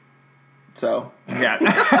 So yeah.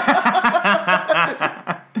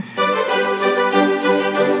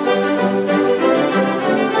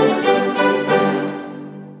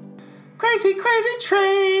 Crazy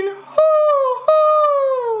train.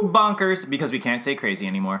 Hoo-hoo. Bonkers, because we can't say crazy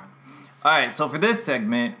anymore. All right, so for this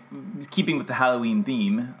segment, keeping with the Halloween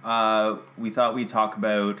theme, we thought we'd talk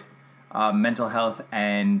about mental health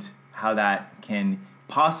and how that can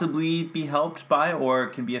possibly be helped by or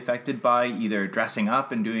can be affected by either dressing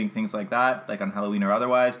up and doing things like that, like on Halloween or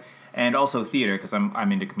otherwise, and also theater, because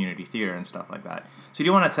I'm into community theater and stuff like that. So do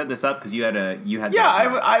you want to set this up, because you had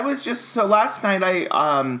I was just, so last night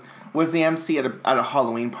I was the MC at a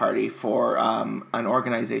Halloween party for an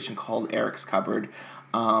organization called Eric's Cupboard,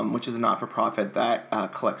 which is a not-for-profit that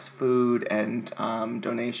collects food and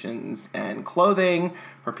donations and clothing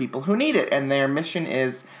for people who need it. And their mission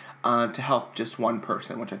is to help just one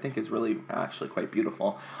person, which I think is really actually quite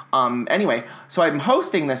beautiful. Anyway, so I'm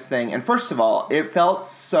hosting this thing, and first of all, it felt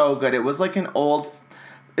so good. It was like a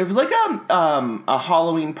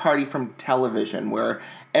Halloween party from television where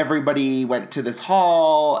everybody went to this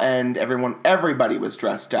hall and everybody was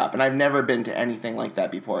dressed up. And I've never been to anything like that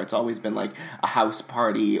before. It's always been like a house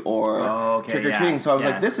party or trick-or-treating. So I was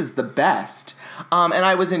like, this is the best. And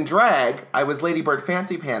I was in drag. I was Lady Bird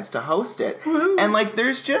Fancy Pants to host it. Woo-hoo. And like,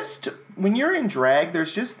 there's just, when you're in drag,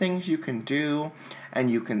 there's just things you can do and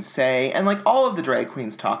you can say. And like, all of the drag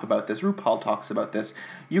queens talk about this. RuPaul talks about this.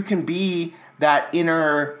 You can be that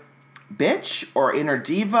inner bitch or inner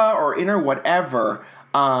diva or inner whatever.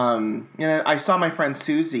 I saw my friend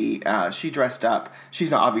Susie, she dressed up,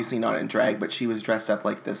 she's obviously not in drag, but she was dressed up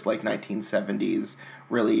like this, like 1970s,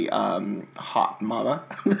 really, hot mama.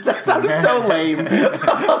 That sounded so lame.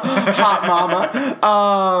 Hot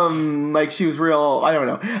mama. Like she was real, I don't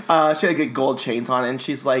know. She had good gold chains on, and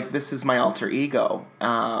she's like, this is my alter ego.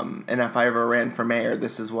 And if I ever ran for mayor,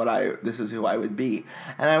 this is who I would be.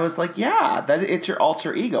 And I was like, yeah, it's your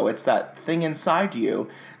alter ego. It's that thing inside you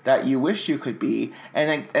that you wish you could be,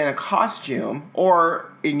 and a costume,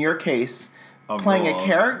 or in your case, playing a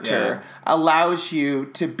character, allows you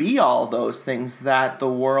to be all those things that the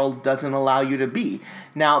world doesn't allow you to be.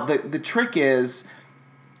 Now, the trick is,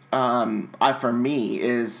 for me,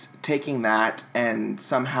 is taking that and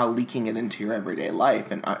somehow leaking it into your everyday life,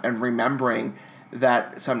 and remembering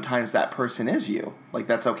that sometimes that person is you. Like,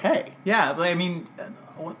 that's okay. Yeah, but I mean,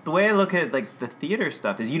 the way I look at like the theater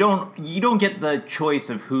stuff is you don't get the choice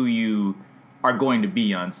of who you are going to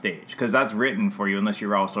be on stage, because that's written for you unless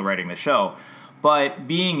you're also writing the show. But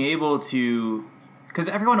being able to, because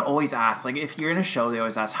everyone always asks, like if you're in a show, they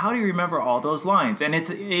always ask, how do you remember all those lines? And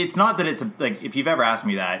it's not that it's like, if you've ever asked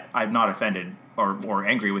me that, I'm not offended or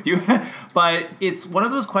angry with you, but it's one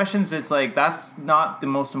of those questions that's like, that's not the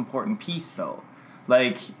most important piece though.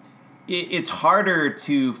 Like it's harder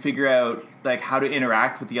to figure out like how to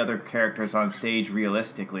interact with the other characters on stage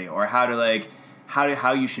realistically, or how to like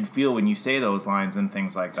how you should feel when you say those lines and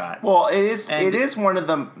things like that. Well, it is one of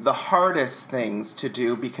the hardest things to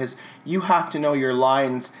do, because you have to know your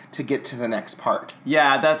lines to get to the next part.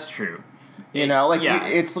 Yeah, that's true.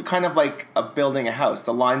 It's kind of like building a house.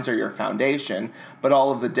 The lines are your foundation, but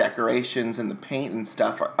all of the decorations and the paint and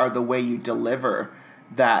stuff are the way you deliver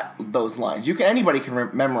those lines. Anybody can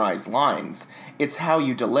memorize lines. It's how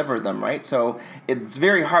you deliver them, right? So it's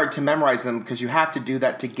very hard to memorize them, because you have to do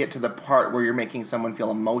that to get to the part where you're making someone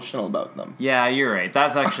feel emotional about them. Yeah, you're right.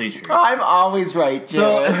 That's actually true. I'm always right,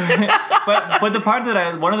 Jared. But the part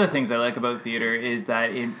one of the things I like about theater is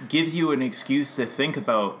that it gives you an excuse to think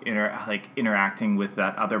about interacting with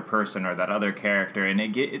that other person or that other character,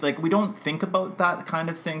 and we don't think about that kind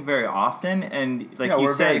of thing very often. And like you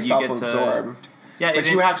said, you get to. Yeah,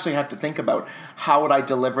 but you actually have to think about, how would I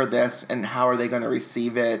deliver this, and how are they going to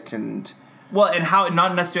receive it, and how,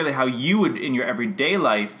 not necessarily how you would in your everyday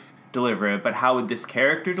life deliver it, but how would this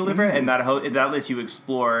character deliver it, and that lets you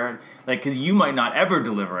explore, like, because you might not ever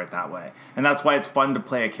deliver it that way, and that's why it's fun to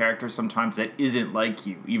play a character sometimes that isn't like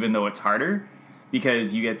you, even though it's harder,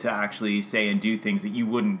 because you get to actually say and do things that you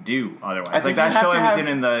wouldn't do otherwise. Like that show I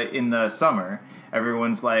was in the summer.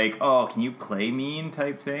 Everyone's like, "Oh, can you play mean?"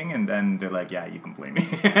 type thing, and then they're like, "Yeah, you can play me."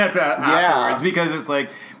 afterwards, because it's like,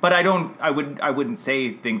 but I wouldn't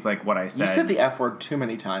say things like what I said. You said the F word too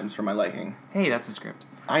many times for my liking. Hey, that's a script.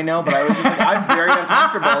 I know, but I was just like, I'm very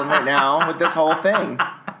uncomfortable right now with this whole thing.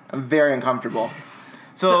 I'm very uncomfortable.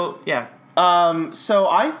 So yeah. So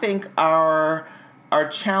I think our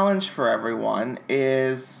challenge for everyone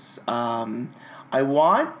is, I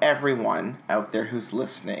want everyone out there who's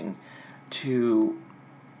listening to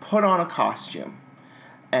put on a costume.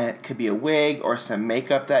 And it could be a wig or some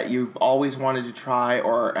makeup that you've always wanted to try,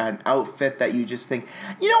 or an outfit that you just think,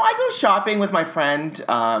 I go shopping with my friend,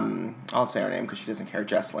 I'll say her name because she doesn't care,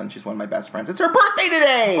 Jesselyn. She's one of my best friends. It's her birthday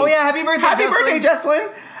today! Oh yeah, happy birthday, Happy birthday,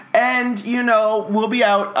 Jesselyn! And, we'll be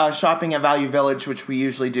out shopping at Value Village, which we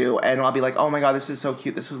usually do, and I'll be like, oh my god, this is so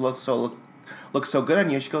cute, this looks so good on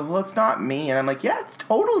you. She goes, well, it's not me. And I'm like, yeah, it's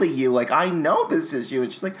totally you. Like, I know this is you.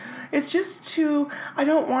 And she's like, it's just I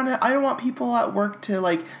don't want people at work to,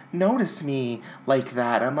 like, notice me like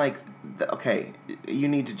that. I'm like, okay, you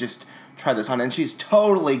need to just try this on. And she's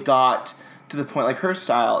totally got to the point, like, her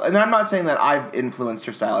style. And I'm not saying that I've influenced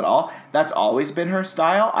her style at all. That's always been her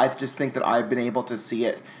style. I just think that I've been able to see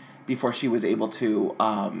it before she was able to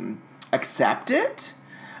accept it.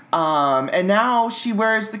 And now she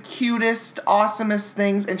wears the cutest, awesomest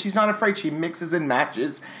things, and she's not afraid. She mixes and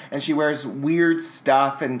matches, and she wears weird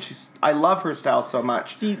stuff, and I love her style so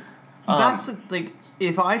much. See, that's, like,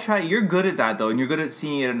 if I try, you're good at that, though, and you're good at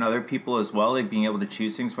seeing it in other people as well, like, being able to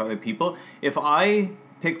choose things for other people. If I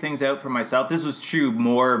pick things out for myself. This was true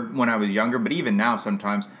more when I was younger, but even now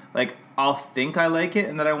sometimes, like, I'll think I like it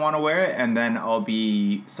and that I want to wear it, and then I'll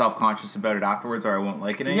be self-conscious about it afterwards, or I won't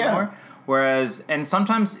like it anymore. Yeah. Whereas, and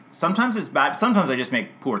sometimes it's bad. Sometimes I just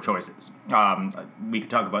make poor choices. We could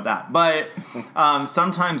talk about that. But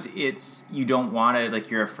sometimes it's, you don't want to,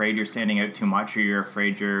 like, you're afraid you're standing out too much, or you're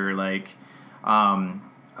afraid you're, like,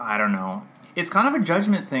 I don't know. It's kind of a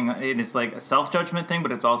judgment thing. It's like a self-judgment thing,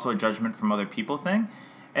 but it's also a judgment from other people thing.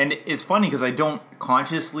 And it's funny because I don't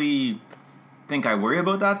consciously think I worry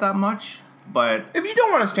about that much. But if you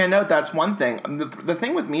don't want to stand out, that's one thing. The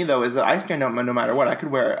thing with me, though, is that I stand out no matter what. I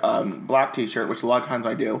could wear a black t-shirt, which a lot of times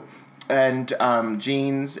I do, and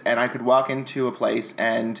jeans, and I could walk into a place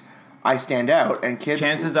and I stand out. And kids,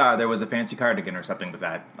 chances are there was a fancy cardigan or something with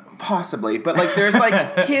that. Possibly. But, like, there's,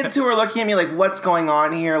 like, kids who are looking at me like, what's going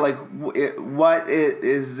on here? Like, what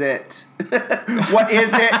is it? What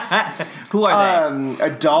is it? Who are they?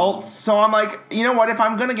 Adults. So I'm like, you know what? If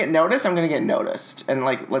I'm going to get noticed, I'm going to get noticed. And,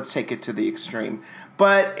 like, let's take it to the extreme.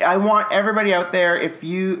 But I want everybody out there, if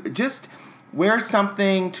you just wear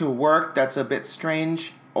something to work that's a bit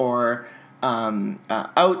strange or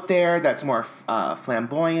out there that's more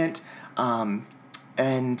flamboyant,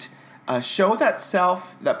 and show that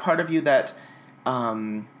self, that part of you that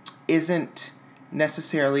isn't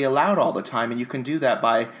necessarily allowed all the time. And you can do that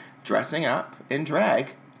by dressing up in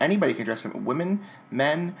drag. Anybody can dress up. Women,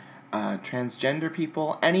 men, transgender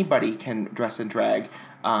people. Anybody can dress in drag.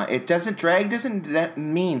 Drag doesn't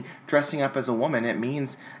mean dressing up as a woman. It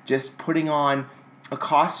means just putting on a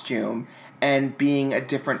costume and being a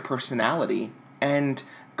different personality. And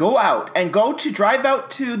go out and drive out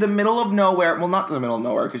to the middle of nowhere. Well, not to the middle of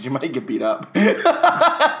nowhere because you might get beat up.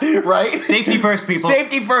 Right? Safety first, people.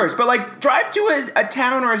 Safety first. But, like, drive to a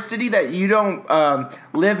town or a city that you don't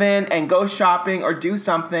live in and go shopping or do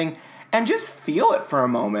something and just feel it for a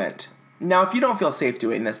moment. Now, if you don't feel safe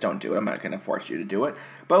doing this, don't do it. I'm not going to force you to do it.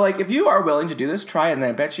 But, like, if you are willing to do this, try it. And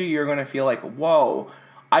I bet you're going to feel like, whoa,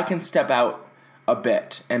 I can step out a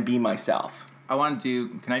bit and be myself. Can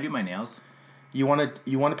I do my nails? You want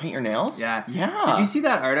to paint your nails? Yeah. Yeah. Did you see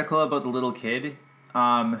that article about the little kid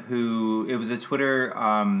who, it was a Twitter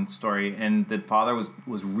story, and the father was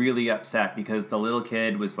really upset because the little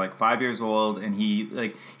kid was like 5 years old, and he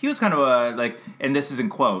was kind of a, like, and this is in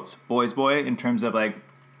quotes, boy's boy, in terms of, like,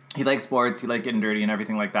 he liked sports, he liked getting dirty and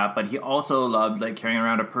everything like that, but he also loved, like, carrying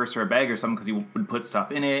around a purse or a bag or something because he would put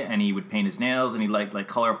stuff in it, and he would paint his nails, and he liked, like,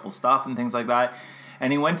 colorful stuff and things like that.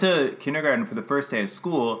 And he went to kindergarten for the first day of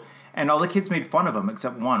school, and all the kids made fun of him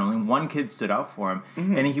except one. Only one kid stood up for him.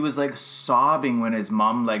 Mm-hmm. And he was, like, sobbing when his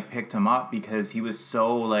mom, like, picked him up because he was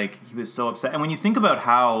so upset. And when you think about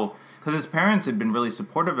how, because his parents had been really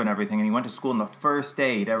supportive and everything, and he went to school, and the first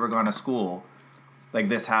day he'd ever gone to school, like,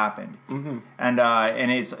 this happened. Mm-hmm.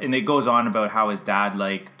 And it goes on about how his dad,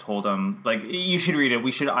 like, told him, like, you should read it.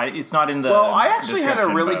 It's not in the. Well, I actually had a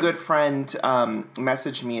really good friend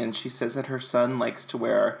message me, and she says that her son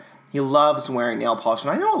he loves wearing nail polish.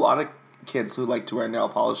 And I know a lot of kids who like to wear nail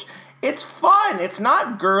polish. It's fun. It's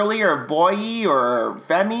not girly or boy-y or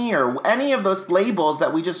femmy or any of those labels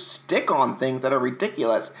that we just stick on things that are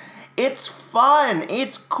ridiculous. It's fun.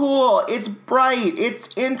 It's cool. It's bright. It's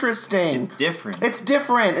interesting. It's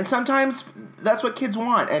different. And sometimes that's what kids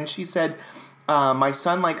want. And she said, my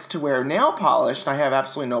son likes to wear nail polish, and I have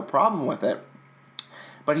absolutely no problem with it.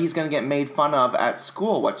 But he's going to get made fun of at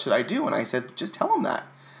school. What should I do? And I said, just tell him that.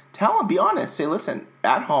 Tell him, be honest. Say, listen,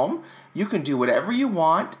 at home, you can do whatever you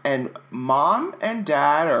want, and mom and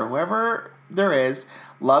dad or whoever there is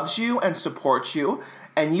loves you and supports you,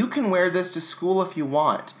 and you can wear this to school if you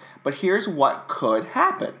want. But here's what could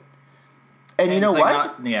happen. And you know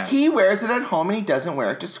what? He wears it at home and he doesn't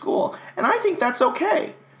wear it to school. And I think that's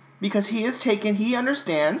okay. Because he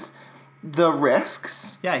understands the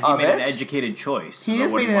risks. Yeah, he made an educated choice. He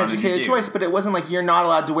has made an educated choice, but it wasn't like you're not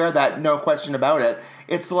allowed to wear that, no question about it.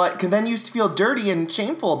 It's like, because then you feel dirty and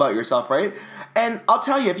shameful about yourself, right? And I'll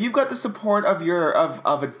tell you, if you've got the support of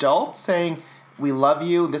of adults saying, we love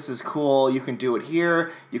you, this is cool, you can do it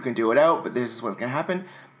here, you can do it out, but this is what's going to happen,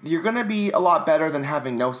 you're going to be a lot better than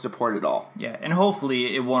having no support at all. Yeah, and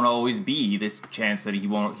hopefully it won't always be this chance that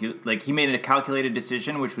he made a calculated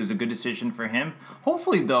decision, which was a good decision for him.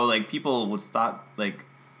 Hopefully, though, like, people would stop, like,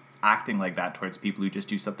 acting like that towards people who just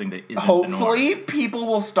do something that isn't Hopefully, the norm. People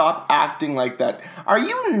will stop acting like that. Are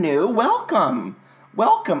you new? Welcome.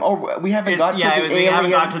 Oh, we haven't got to the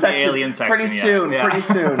alien section. Pretty soon.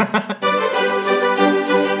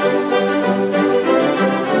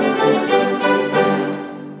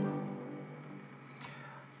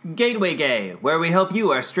 Gateway Gay, where we help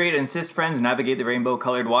you, our straight and cis friends, navigate the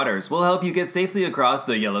rainbow-colored waters. We'll help you get safely across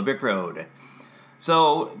the yellow brick road.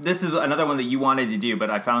 So this is another one that you wanted to do, but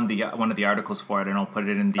I found one of the articles for it, and I'll put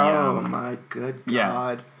it in the... oh, my good God.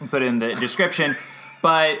 Yeah, put it in the description.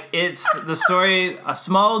 But it's the story, a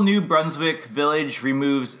small New Brunswick village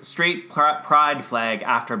removes straight pride flag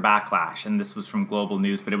after backlash. And this was from Global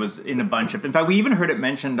News, but it was in a bunch of... In fact, we even heard it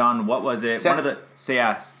mentioned on, what was it? Seth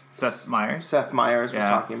Meyers. Seth Meyers was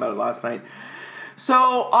talking about it last night.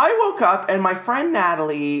 So I woke up and my friend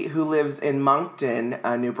Natalie, who lives in Moncton,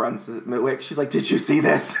 New Brunswick, she's like, did you see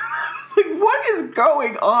this? I was like, what is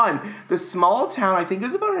going on? The small town, I think it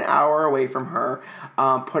was about an hour away from her,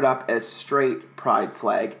 put up a straight pride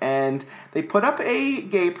flag. And they put up a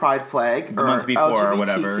gay pride flag, the month before or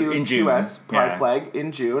whatever, in June. Pride flag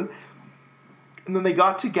in June. And then they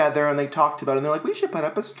got together and they talked about it, and they're like, we should put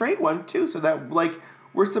up a straight one too, so that, like,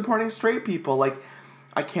 we're supporting straight people. Like,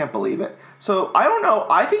 I can't believe it. So, I don't know.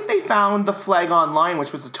 I think they found the flag online,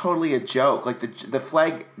 which was totally a joke. Like, the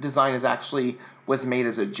flag design was made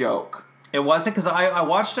as a joke. It wasn't, because I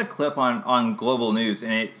watched a clip on Global News,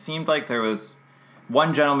 and it seemed like there was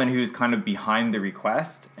one gentleman who's kind of behind the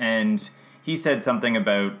request, and he said something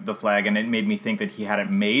about the flag, and it made me think that he had it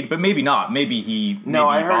made, but maybe not. No,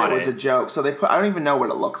 I heard it was a joke. So I don't even know what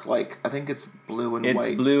it looks like. I think it's blue and white.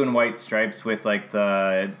 It's blue and white stripes with like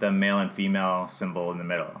the male and female symbol in the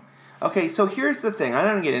middle. Okay, so here's the thing. I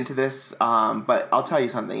don't get into this, but I'll tell you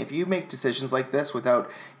something. If you make decisions like this without,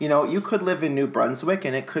 you could live in New Brunswick,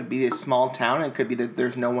 and it could be a small town, and it could be that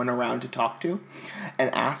there's no one around to talk to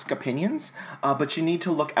and ask opinions, but you need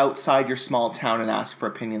to look outside your small town and ask for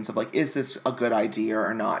opinions of, like, is this a good idea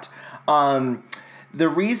or not? The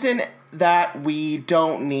reason that we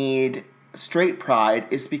don't need straight pride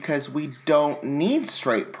is because we don't need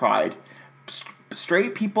straight pride.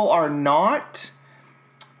 Straight people are not...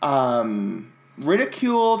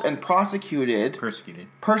 ridiculed and prosecuted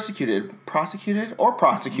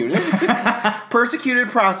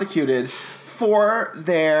for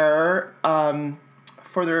their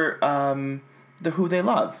the who they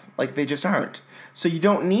love. Like, they just aren't. So you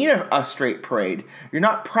don't need a straight parade. You're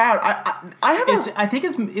not proud. I think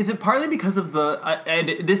is it partly because of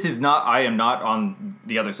and this is not, I am not on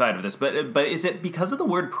the other side of this, but is it because of the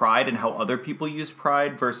word pride and how other people use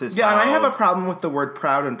pride versus and I have a problem with the word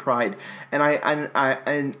proud and pride, and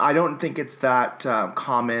I don't think it's that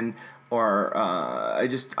common, or I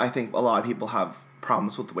think a lot of people have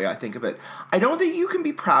problems with the way I think of it. I don't think you can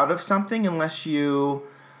be proud of something unless you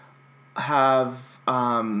have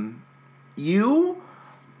you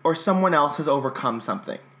or someone else has overcome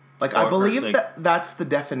something. Like, I believe that's the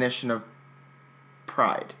definition of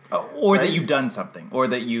pride. Or right? That you've done something. Or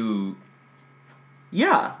that you...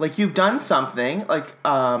 Yeah, like, you've done something, like,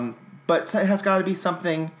 but it has got to be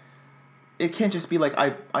something... It can't just be like,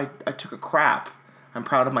 I took a crap. I'm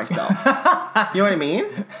proud of myself. You know what I mean?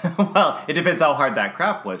 Well, it depends how hard that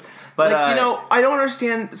crap was. But like, I don't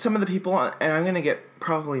understand some of the people, and I'm gonna get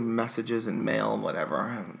probably messages and mail and whatever.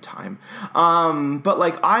 I haven't time. But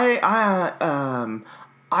like,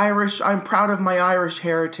 Irish. I'm proud of my Irish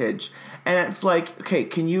heritage. And it's like, okay,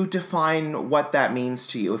 can you define what that means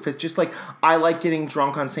to you? If it's just like, I like getting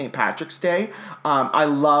drunk on St. Patrick's Day, I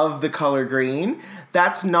love the color green,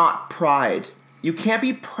 that's not pride. You can't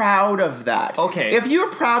be proud of that. Okay. If you're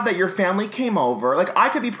proud that your family came over, like, I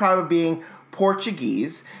could be proud of being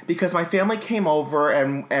Portuguese because my family came over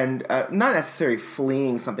and not necessarily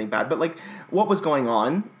fleeing something bad, but like what was going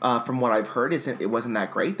on, from what I've heard, it wasn't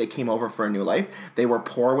that great. They came over for a new life. They were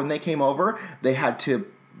poor when they came over. They had to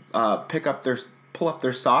pull up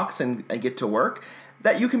their socks and get to work.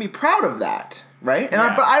 That you can be proud of that, right? And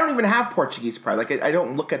yeah. But I don't even have Portuguese pride. Like, I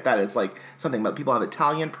don't look at that as like something. But people have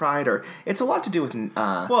Italian pride, or it's a lot to do with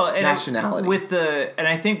nationality.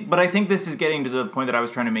 I think this is getting to the point that I was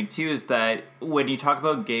trying to make too. Is that when you talk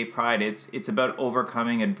about gay pride, it's about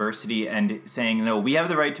overcoming adversity and saying, no, we have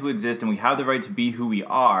the right to exist and we have the right to be who we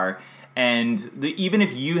are. And even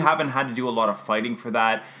if you haven't had to do a lot of fighting for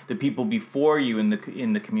that, the people before you in the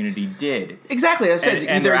community did. Exactly. I said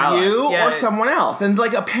either you or someone else. And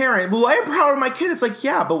like a parent, well, I'm proud of my kid. It's like,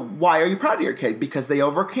 yeah, but why are you proud of your kid? Because they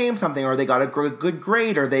overcame something, or they got a good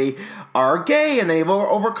grade, or they are gay and they've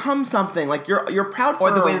overcome something. Like, you're proud for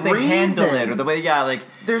a reason. Or the way that they handle it, or the way,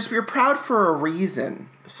 you're proud for a reason.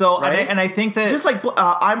 So, right? and I think that... Just like,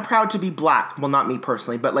 I'm proud to be black. Well, not me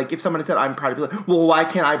personally, but like if someone had said, I'm proud to be black, well, why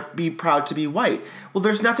can't I be proud to be white? Well,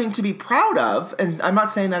 there's nothing to be proud of, and I'm not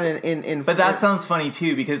saying that in But that sounds funny,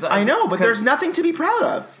 too, because... I know, but there's nothing to be proud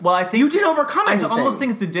of. Well, I think... You didn't overcome anything. I almost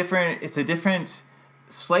think it's a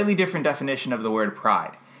slightly different definition of the word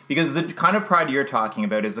pride. Because the kind of pride you're talking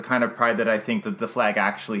about is the kind of pride that I think that the flag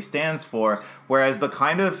actually stands for, whereas the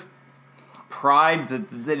kind of pride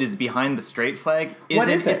that is behind the straight flag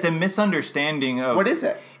it's a misunderstanding of... What is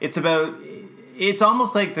it? It's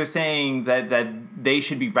almost like they're saying that they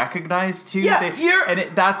should be recognized too. Yeah,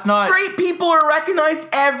 that's not... Straight people are recognized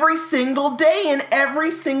every single day in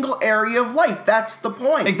every single area of life. That's the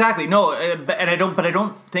point. Exactly. No, I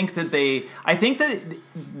don't think that they... I think that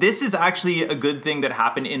this is actually a good thing that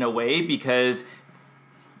happened in a way, because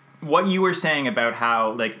what you were saying about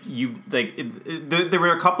how, there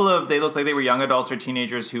were a couple of... They looked like they were young adults or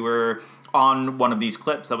teenagers who were on one of these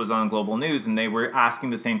clips that was on Global News, and they were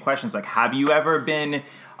asking the same questions, like, have you ever been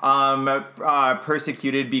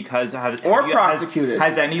persecuted because... prosecuted.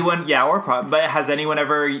 Has anyone... Yeah, but has anyone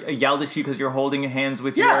ever yelled at you because you're holding hands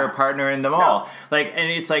with your partner in the mall? No.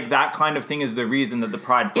 And it's like that kind of thing is the reason that the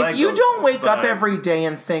pride flag If you don't wake up every day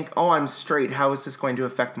and think, oh, I'm straight, how is this going to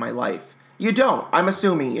affect my life? You don't. I'm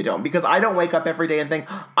assuming you don't, because I don't wake up every day and think,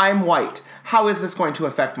 I'm white. How is this going to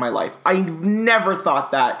affect my life? I've never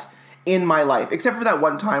thought that in my life, except for that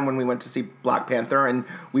one time when we went to see Black Panther and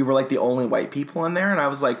we were like the only white people in there, and I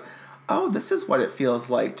was like, oh, this is what it feels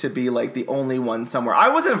like to be like the only one somewhere. I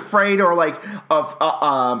wasn't afraid or like of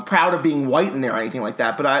proud of being white in there or anything like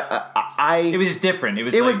that, but I it was just different.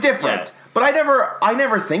 It was different. Yeah. But I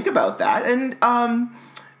never think about that, and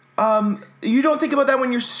you don't think about that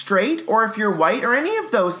when you're straight or if you're white or any of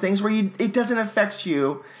those things where it doesn't affect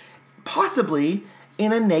you possibly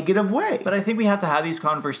in a negative way. But I think we have to have these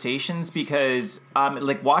conversations because,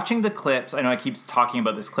 watching the clips, I know I keep talking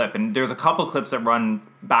about this clip, and there's a couple clips that run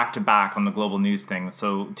back to back on the Global News thing,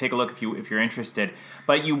 so take a look if you're interested.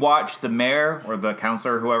 But you watch the mayor or the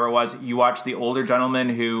councillor, whoever it was, you watch the older gentleman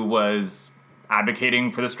who was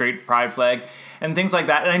advocating for the straight pride flag and things like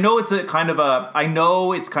that. And I know it's kind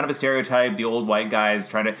of a stereotype, the old white guys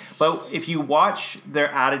trying to, but if you watch their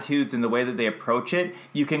attitudes and the way that they approach it,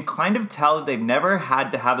 you can kind of tell that they've never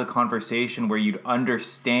had to have the conversation where you'd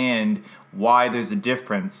understand why there's a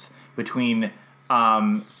difference between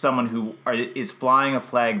someone who is flying a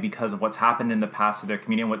flag because of what's happened in the past to their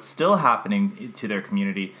community and what's still happening to their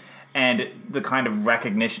community, and the kind of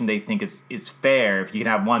recognition they think is fair. If you can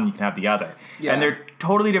have one, you can have the other. Yeah. And they're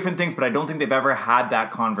totally different things, but I don't think they've ever had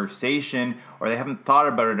that conversation, or they haven't thought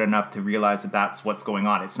about it enough to realize that that's what's going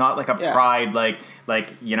on. It's not like a pride,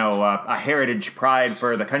 a heritage pride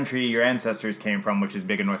for the country your ancestors came from, which is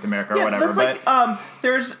big in North America or whatever.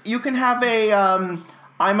 But you can have a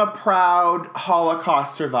I'm a proud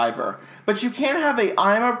Holocaust survivor, but you can't have a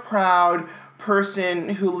I'm a proud person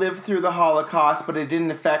who lived through the Holocaust, but it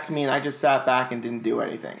didn't affect me, and I just sat back and didn't do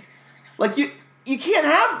anything. Like you can't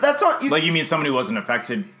have. That's not. You mean somebody wasn't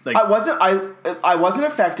affected? Like I wasn't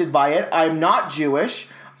affected by it. I'm not Jewish.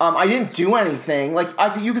 I didn't do anything.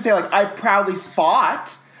 You could say I proudly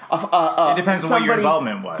fought. It depends on what your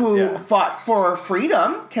involvement was. Who fought for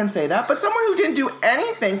freedom can say that, but someone who didn't do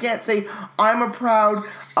anything can't say I'm a proud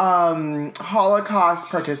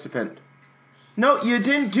Holocaust participant. No, you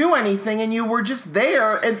didn't do anything, and you were just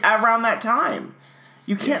there around that time.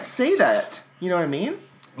 You can't say that. You know what I mean?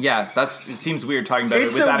 Yeah, it seems weird talking about it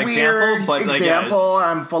with that example, but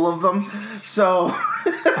I'm full of them. So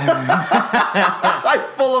I'm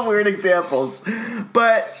full of weird examples.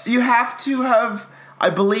 But you have to have. I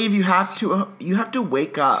believe you have to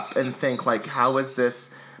wake up and think how is this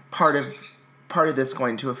part of this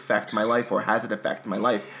going to affect my life, or has it affected my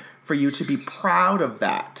life? For you to be proud of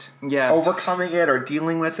that, overcoming it or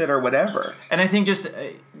dealing with it or whatever. And I think just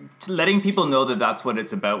letting people know that that's what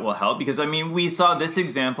it's about will help, because we saw this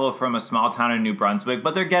example from a small town in New Brunswick,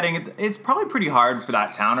 but it's probably pretty hard for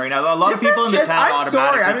that town right now. A lot of people in the town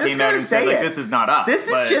automatically came out and said, this is not us. This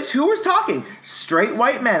is just who was talking. Straight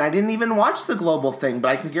white men. I didn't even watch the global thing, but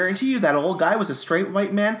I can guarantee you that old guy was a straight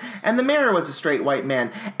white man, and the mayor was a straight white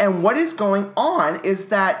man. And what is going on is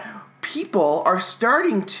that people are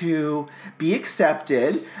starting to be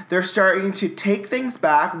accepted. They're starting to take things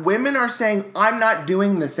back. Women are saying, I'm not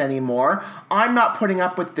doing this anymore. I'm not putting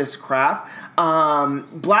up with this crap.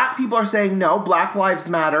 Black people are saying, no, Black Lives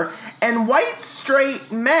Matter. And white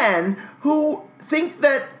straight men who think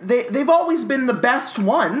that they've always been the best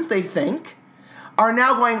ones, they think, are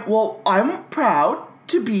now going, well, I'm proud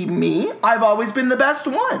to be me. I've always been the best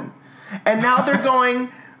one. And now they're going,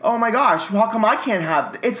 oh my gosh, how come I can't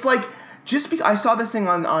have... It's like, I saw this thing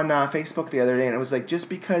on Facebook the other day, and it was like, just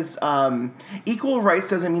because equal rights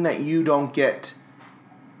doesn't mean that you don't get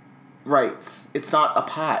rights. It's not a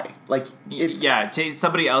pie.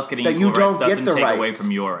 Somebody else getting equal rights doesn't take away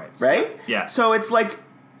from your rights. Right? Yeah. So it's like,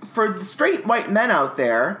 for the straight white men out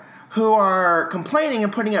there who are complaining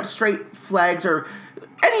and putting up straight flags or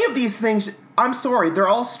any of these things, I'm sorry, they're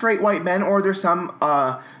all straight white men, or there's some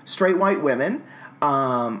straight white women.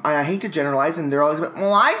 And I hate to generalize, and they're always like,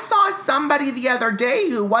 well, I saw somebody the other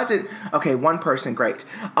day who wasn't. Okay, one person, great.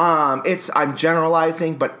 I'm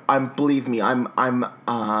generalizing, but believe me, I'm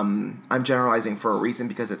generalizing for a reason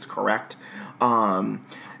because it's correct. Well,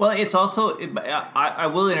 it's also, I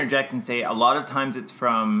will interject and say a lot of times it's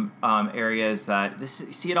from areas that,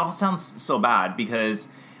 it all sounds so bad because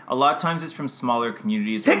a lot of times it's from smaller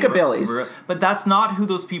communities. Pickabillies. But that's not who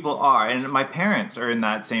those people are. And my parents are in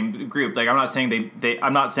that same group. Like, I'm not saying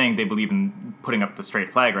I'm not saying they believe in putting up the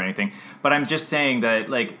straight flag or anything, but I'm just saying that,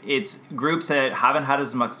 like, it's groups that haven't had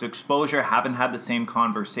as much exposure, haven't had the same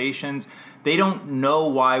conversations. They don't know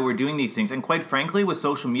why we're doing these things. And quite frankly, with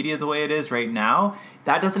social media the way it is right now,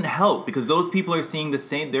 that doesn't help because those people are seeing the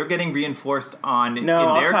same. They're getting reinforced in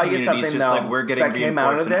their communities, just though, like we're getting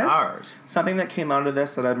reinforced in ours. Something that came out of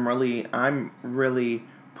this that I'm really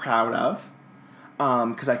proud of,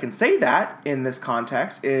 because I can say that in this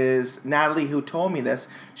context, is Natalie, who told me this.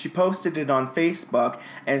 She posted it on Facebook,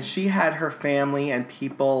 and she had her family and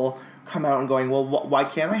people come out and going, well, why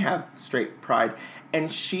can't I have straight pride? And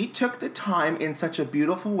she took the time in such a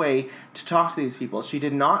beautiful way to talk to these people. She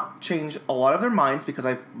did not change a lot of their minds because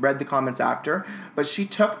I've read the comments after, but she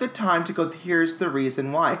took the time to go, here's the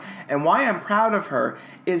reason why. And why I'm proud of her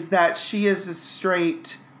is that she is a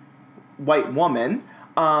straight white woman,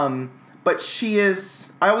 but she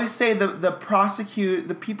is, I always say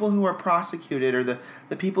the people who are prosecuted or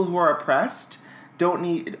the people who are oppressed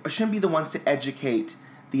shouldn't be the ones to educate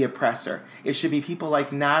the oppressor. It should be people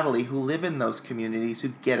like Natalie who live in those communities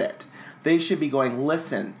who get it. They should be going,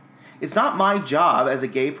 listen, it's not my job as a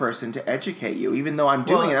gay person to educate you, even though I'm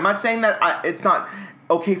doing it. I'm not saying that it's not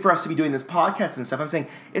okay for us to be doing this podcast and stuff. I'm saying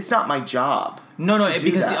it's not my job. No,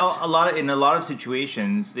 because in a lot of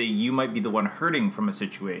situations, you might be the one hurting from a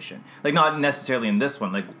situation. Like, not necessarily in this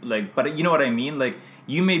one, but you know what I mean? Like,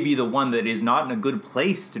 you may be the one that is not in a good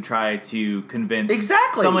place to try to convince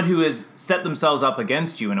someone who has set themselves up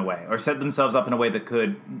against you in a way, or set themselves up in a way that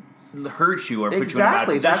could hurt you or put you in a bad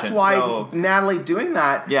position. That's why Natalie doing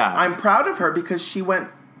that, I'm proud of her because she went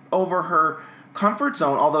over her comfort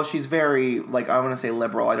zone, although she's very, like, I want to say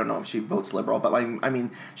liberal. I don't know if she votes liberal, but, like, I mean,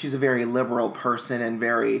 she's a very liberal person and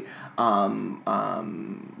very,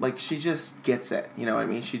 like, she just gets it. You know what I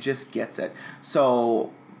mean? She just gets it.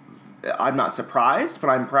 So I'm not surprised, but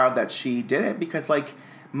I'm proud that she did it because, like,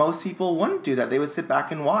 most people wouldn't do that. They would sit back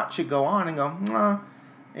and watch it go on and go,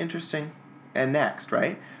 interesting, and next,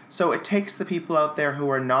 right? So it takes the people out there who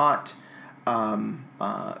are not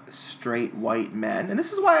straight white men. And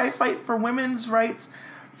this is why I fight for women's rights,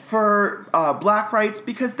 for black rights,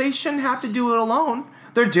 because they shouldn't have to do it alone.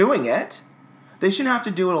 They're doing it. They shouldn't have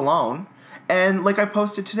to do it alone. And like I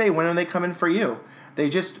posted today, when are they coming for you? They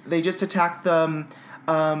just attacked the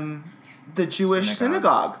Jewish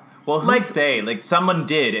synagogue. Well, who's they? Like, someone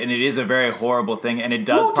did, and it is a very horrible thing, and it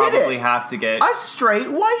does probably have to get... A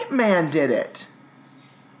straight white man did it.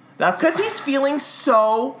 That's because he's feeling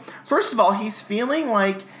so... First of all, he's feeling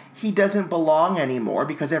like he doesn't belong anymore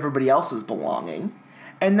because everybody else is belonging.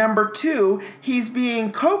 And number two, he's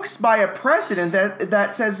being coaxed by a president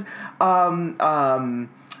that says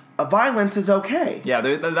violence is okay. Yeah,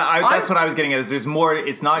 that's what I was getting at. Is there's more...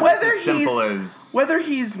 It's not just as simple as... Whether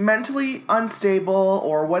he's mentally unstable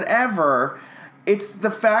or whatever, it's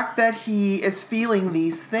the fact that he is feeling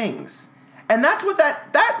these things. And that's what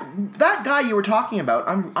that guy you were talking about.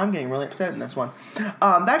 I'm getting really upset in this one.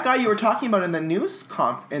 That guy you were talking about in the news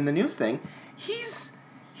thing. He's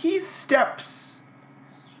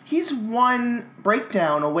one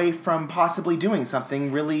breakdown away from possibly doing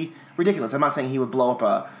something really ridiculous. I'm not saying he would blow up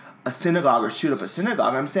a synagogue or shoot up a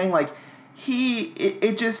synagogue. I'm saying, like, he's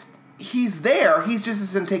there. He's just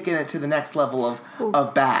isn't taking it to the next level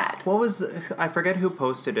of bad. What was I forget who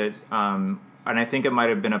posted it. And I think it might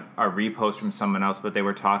have been a repost from someone else, but they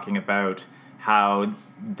were talking about how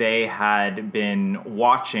they had been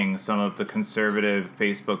watching some of the conservative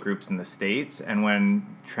Facebook groups in the States, and when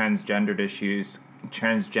transgender issues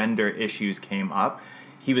came up,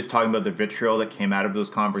 he was talking about the vitriol that came out of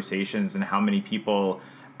those conversations and how many people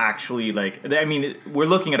actually, like, I mean, we're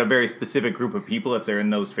looking at a very specific group of people if they're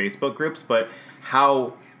in those Facebook groups, but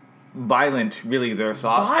how violent really their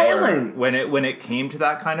thoughts were when it came to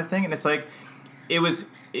that kind of thing. And it's like, it was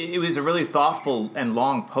a really thoughtful and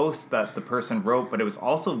long post that the person wrote, but it was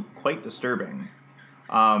also quite disturbing.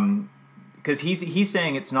 Because he's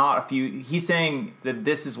saying it's not a few. He's saying that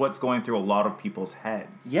this is what's going through a lot of people's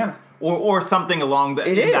heads. Yeah. Or something along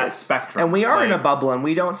that spectrum. And we are in a bubble, and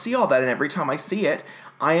we don't see all that. And every time I see it,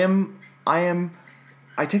 I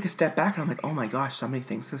I take a step back and I'm like, oh my gosh, somebody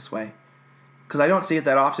thinks this way. Because I don't see it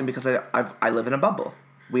that often because I live in a bubble.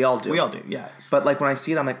 We all do. We all do, yeah. But like when I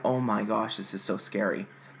see it, I'm like, oh my gosh, this is so scary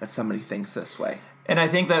that somebody thinks this way. And I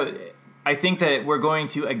think that we're going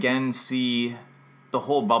to again see the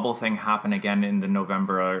whole bubble thing happen again in the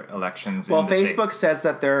November elections. Well, in the Facebook States. says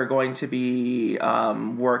that they're going to be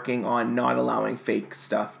working on not allowing fake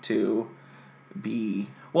stuff to be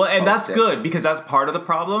Well, and that's posted. good because that's part of the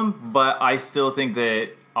problem. But I still think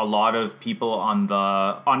that a lot of people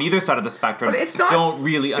on either side of the spectrum don't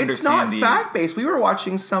really understand. It's not fact-based. We were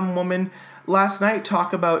watching some woman last night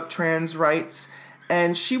talk about trans rights,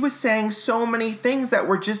 and she was saying so many things that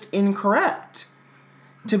were just incorrect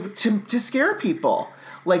to scare people.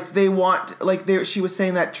 Like she was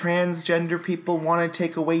saying that transgender people want to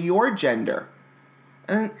take away your gender.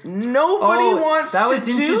 And nobody wants to do that. That was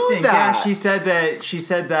interesting. Yeah, she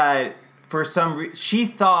said that for some reason, she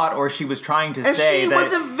thought, or she was trying to say that... she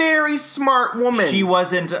was a very smart woman. She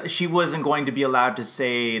wasn't going to be allowed to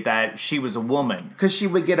say that she was a woman. Because she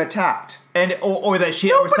would get attacked. And or that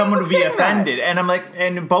someone would be offended. That. And I'm like,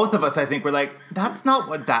 and both of us, I think, were like, that's not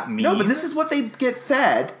what that means. No, but this is what they get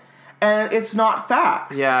fed, and it's not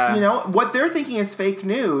facts. Yeah. You know, what they're thinking is fake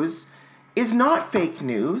news is not fake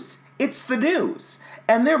news. It's the news.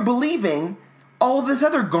 And they're believing all this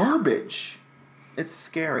other garbage. It's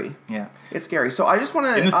scary. Yeah. It's scary. So I just want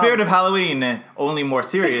to... In the spirit of Halloween, only more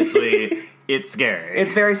seriously, it's scary.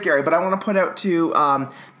 It's very scary. But I want to put out to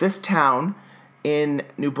this town in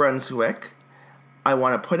New Brunswick, I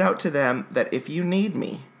want to put out to them that if you need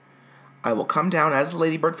me, I will come down as the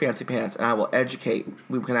Ladybird Fancy Pants and I will educate.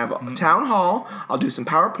 We can have a town hall. I'll do some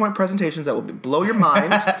PowerPoint presentations that will blow your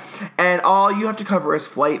mind. And all you have to cover is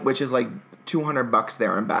flight, which is like $200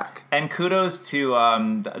 there and back. And kudos to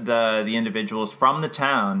the individuals from the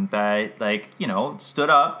town that stood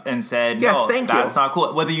up and said, yes, no, thank that's you. not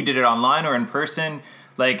cool. Whether you did it online or in person,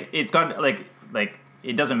 it's got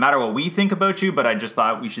it doesn't matter what we think about you, but I just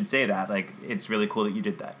thought we should say that. It's really cool that you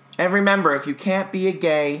did that. And remember, if you can't be a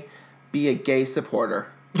gay supporter.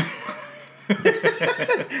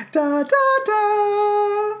 Da da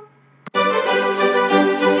da.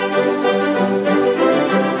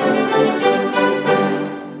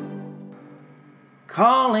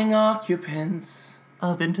 Calling occupants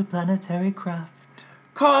of interplanetary craft.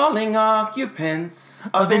 Calling occupants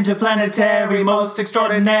of interplanetary most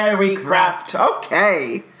extraordinary craft.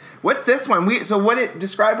 Okay. What's this one?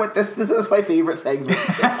 Describe what this is my favorite segment.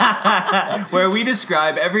 Where we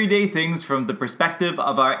describe everyday things from the perspective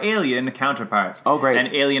of our alien counterparts. Oh, great.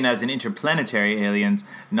 And alien as in interplanetary aliens,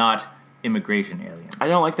 not immigration aliens. I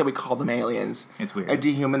don't like that we call them aliens. It's weird. It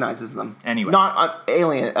dehumanizes them. Anyway. Not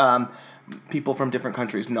alien. People from different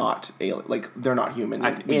countries, not alien. They're not human.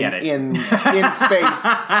 We get it. In space.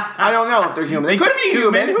 I don't know if they're human. They could be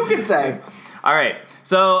human. Who can say? All right.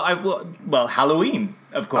 So, Halloween,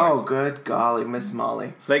 of course. Oh, good golly, Miss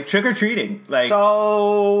Molly. Trick-or-treating.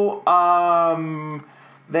 So,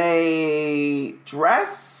 they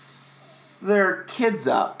dress their kids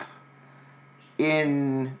up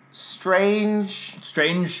in strange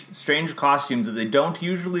costumes that they don't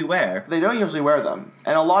usually wear. They don't usually wear them.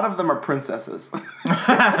 And a lot of them are princesses.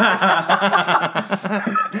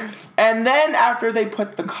 And then after they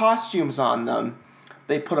put the costumes on them,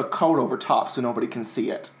 they put a coat over top so nobody can see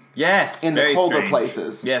it. Yes. In the colder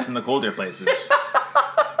places. Yes, in the colder places.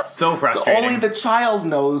 So frustrating. So only the child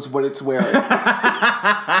knows what it's wearing.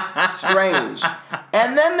 Strange.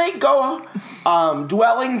 And then they go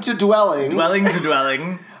dwelling to dwelling. Dwelling to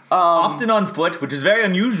dwelling. Often on foot, which is very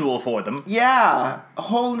unusual for them. Yeah.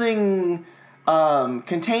 Holding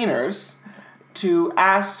containers to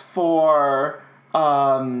ask for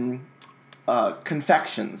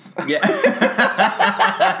confections. Yeah.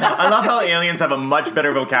 I love how aliens have a much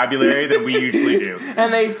better vocabulary than we usually do.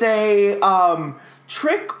 And they say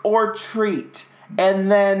trick or treat.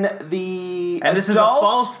 And then this is a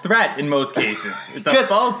false threat in most cases. It's a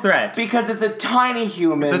false threat. Because it's a tiny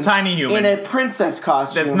human. It's a tiny human. In a princess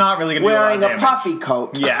costume. That's not really going to be wearing a puffy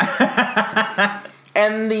coat. Yeah.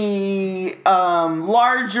 And the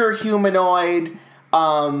larger humanoid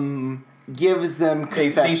gives them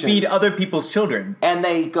confections. They feed other people's children. And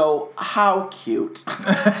they go, how cute.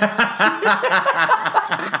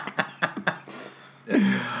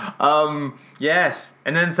 Yes.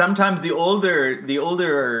 And then sometimes the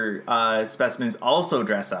older specimens also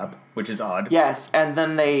dress up, which is odd. Yes, and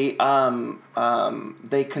then they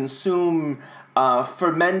consume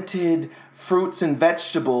fermented fruits and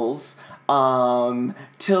vegetables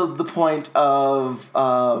till the point of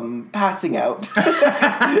passing out.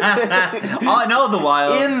 And all the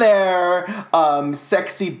while in their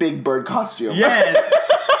sexy Big Bird costume. Yes.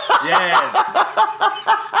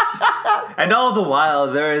 And all the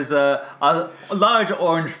while, there is a large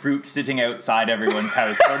orange fruit sitting outside everyone's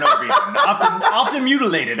house for no reason. Often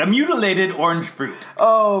mutilated. A mutilated orange fruit.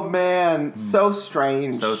 Oh, man. So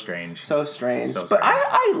strange. So strange. But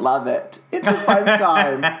I love it. It's a fun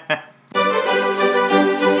time.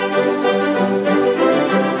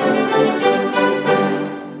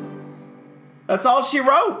 That's all she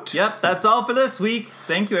wrote. Yep, that's all for this week.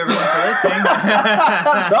 Thank you, everyone, for listening.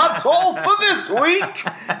 That's all for this week.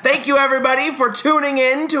 Thank you, everybody, for tuning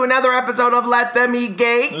in to another episode of Let Them Eat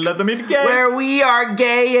Cake. Let them eat cake. Where we are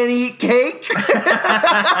gay and eat cake.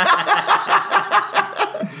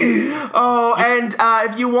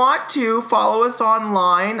 If you want to follow us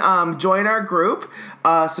online, join our group.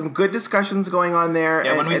 Some good discussions going on there.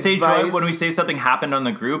 Yeah, when we say something happened on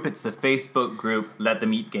the group, it's the Facebook group Let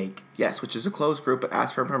Them Eat Cake. Yes, which is a closed group, but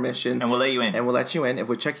ask for permission. And we'll let you in. If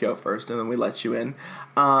we check you out first, and then we let you in.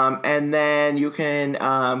 And then you can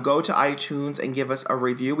go to iTunes and give us a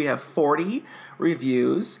review. We have 40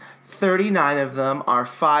 reviews. 39 of them are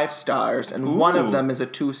 5 stars, and one of them is a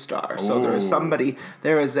 2-star. So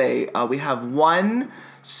we have one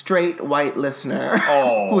straight white listener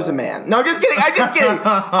who's a man. No, just kidding. I'm just kidding.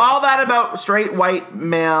 All that about straight white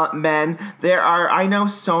men. I know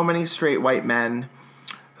so many straight white men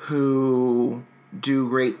who do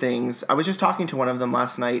great things. I was just talking to one of them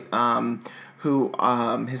last night, who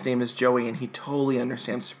his name is Joey, and he totally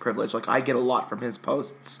understands privilege. Like, I get a lot from his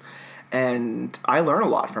posts, and I learn a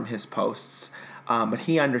lot from his posts, but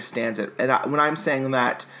he understands it. And when I'm saying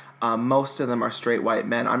that most of them are straight white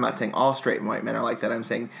men, I'm not saying all straight white men are like that. I'm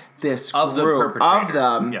saying this group of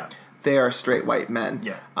them, they are straight white men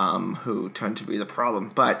who tend to be the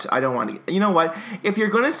problem. But I don't want to... You know what? If you're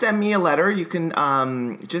going to send me a letter, you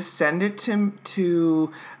can just send it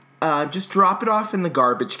to just drop it off in the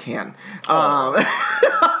garbage can.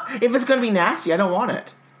 If it's going to be nasty, I don't want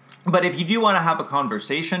it. But if you do want to have a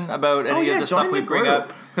conversation about any of the stuff we bring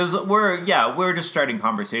up, because we're just starting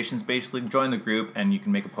conversations, basically. Join the group, and you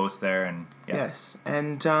can make a post there. And yes,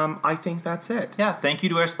 and I think that's it. Yeah, thank you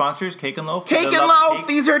to our sponsors, Cake and Loaf. Cake and Loaf,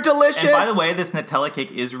 these are delicious. And by the way, this Nutella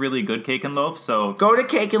cake is really good, Cake and Loaf. So go to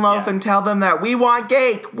Cake and Loaf and tell them that we want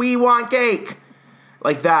cake. We want cake.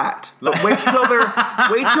 Like that. But wait till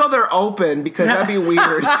they're open, because that'd be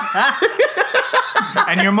weird.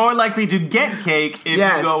 And you're more likely to get cake if you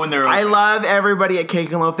go when they're open. I love everybody at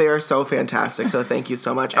Cake and Loaf. They are so fantastic. So thank you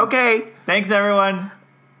so much. Okay. Thanks, everyone.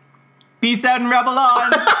 Peace out and rebel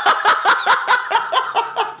on.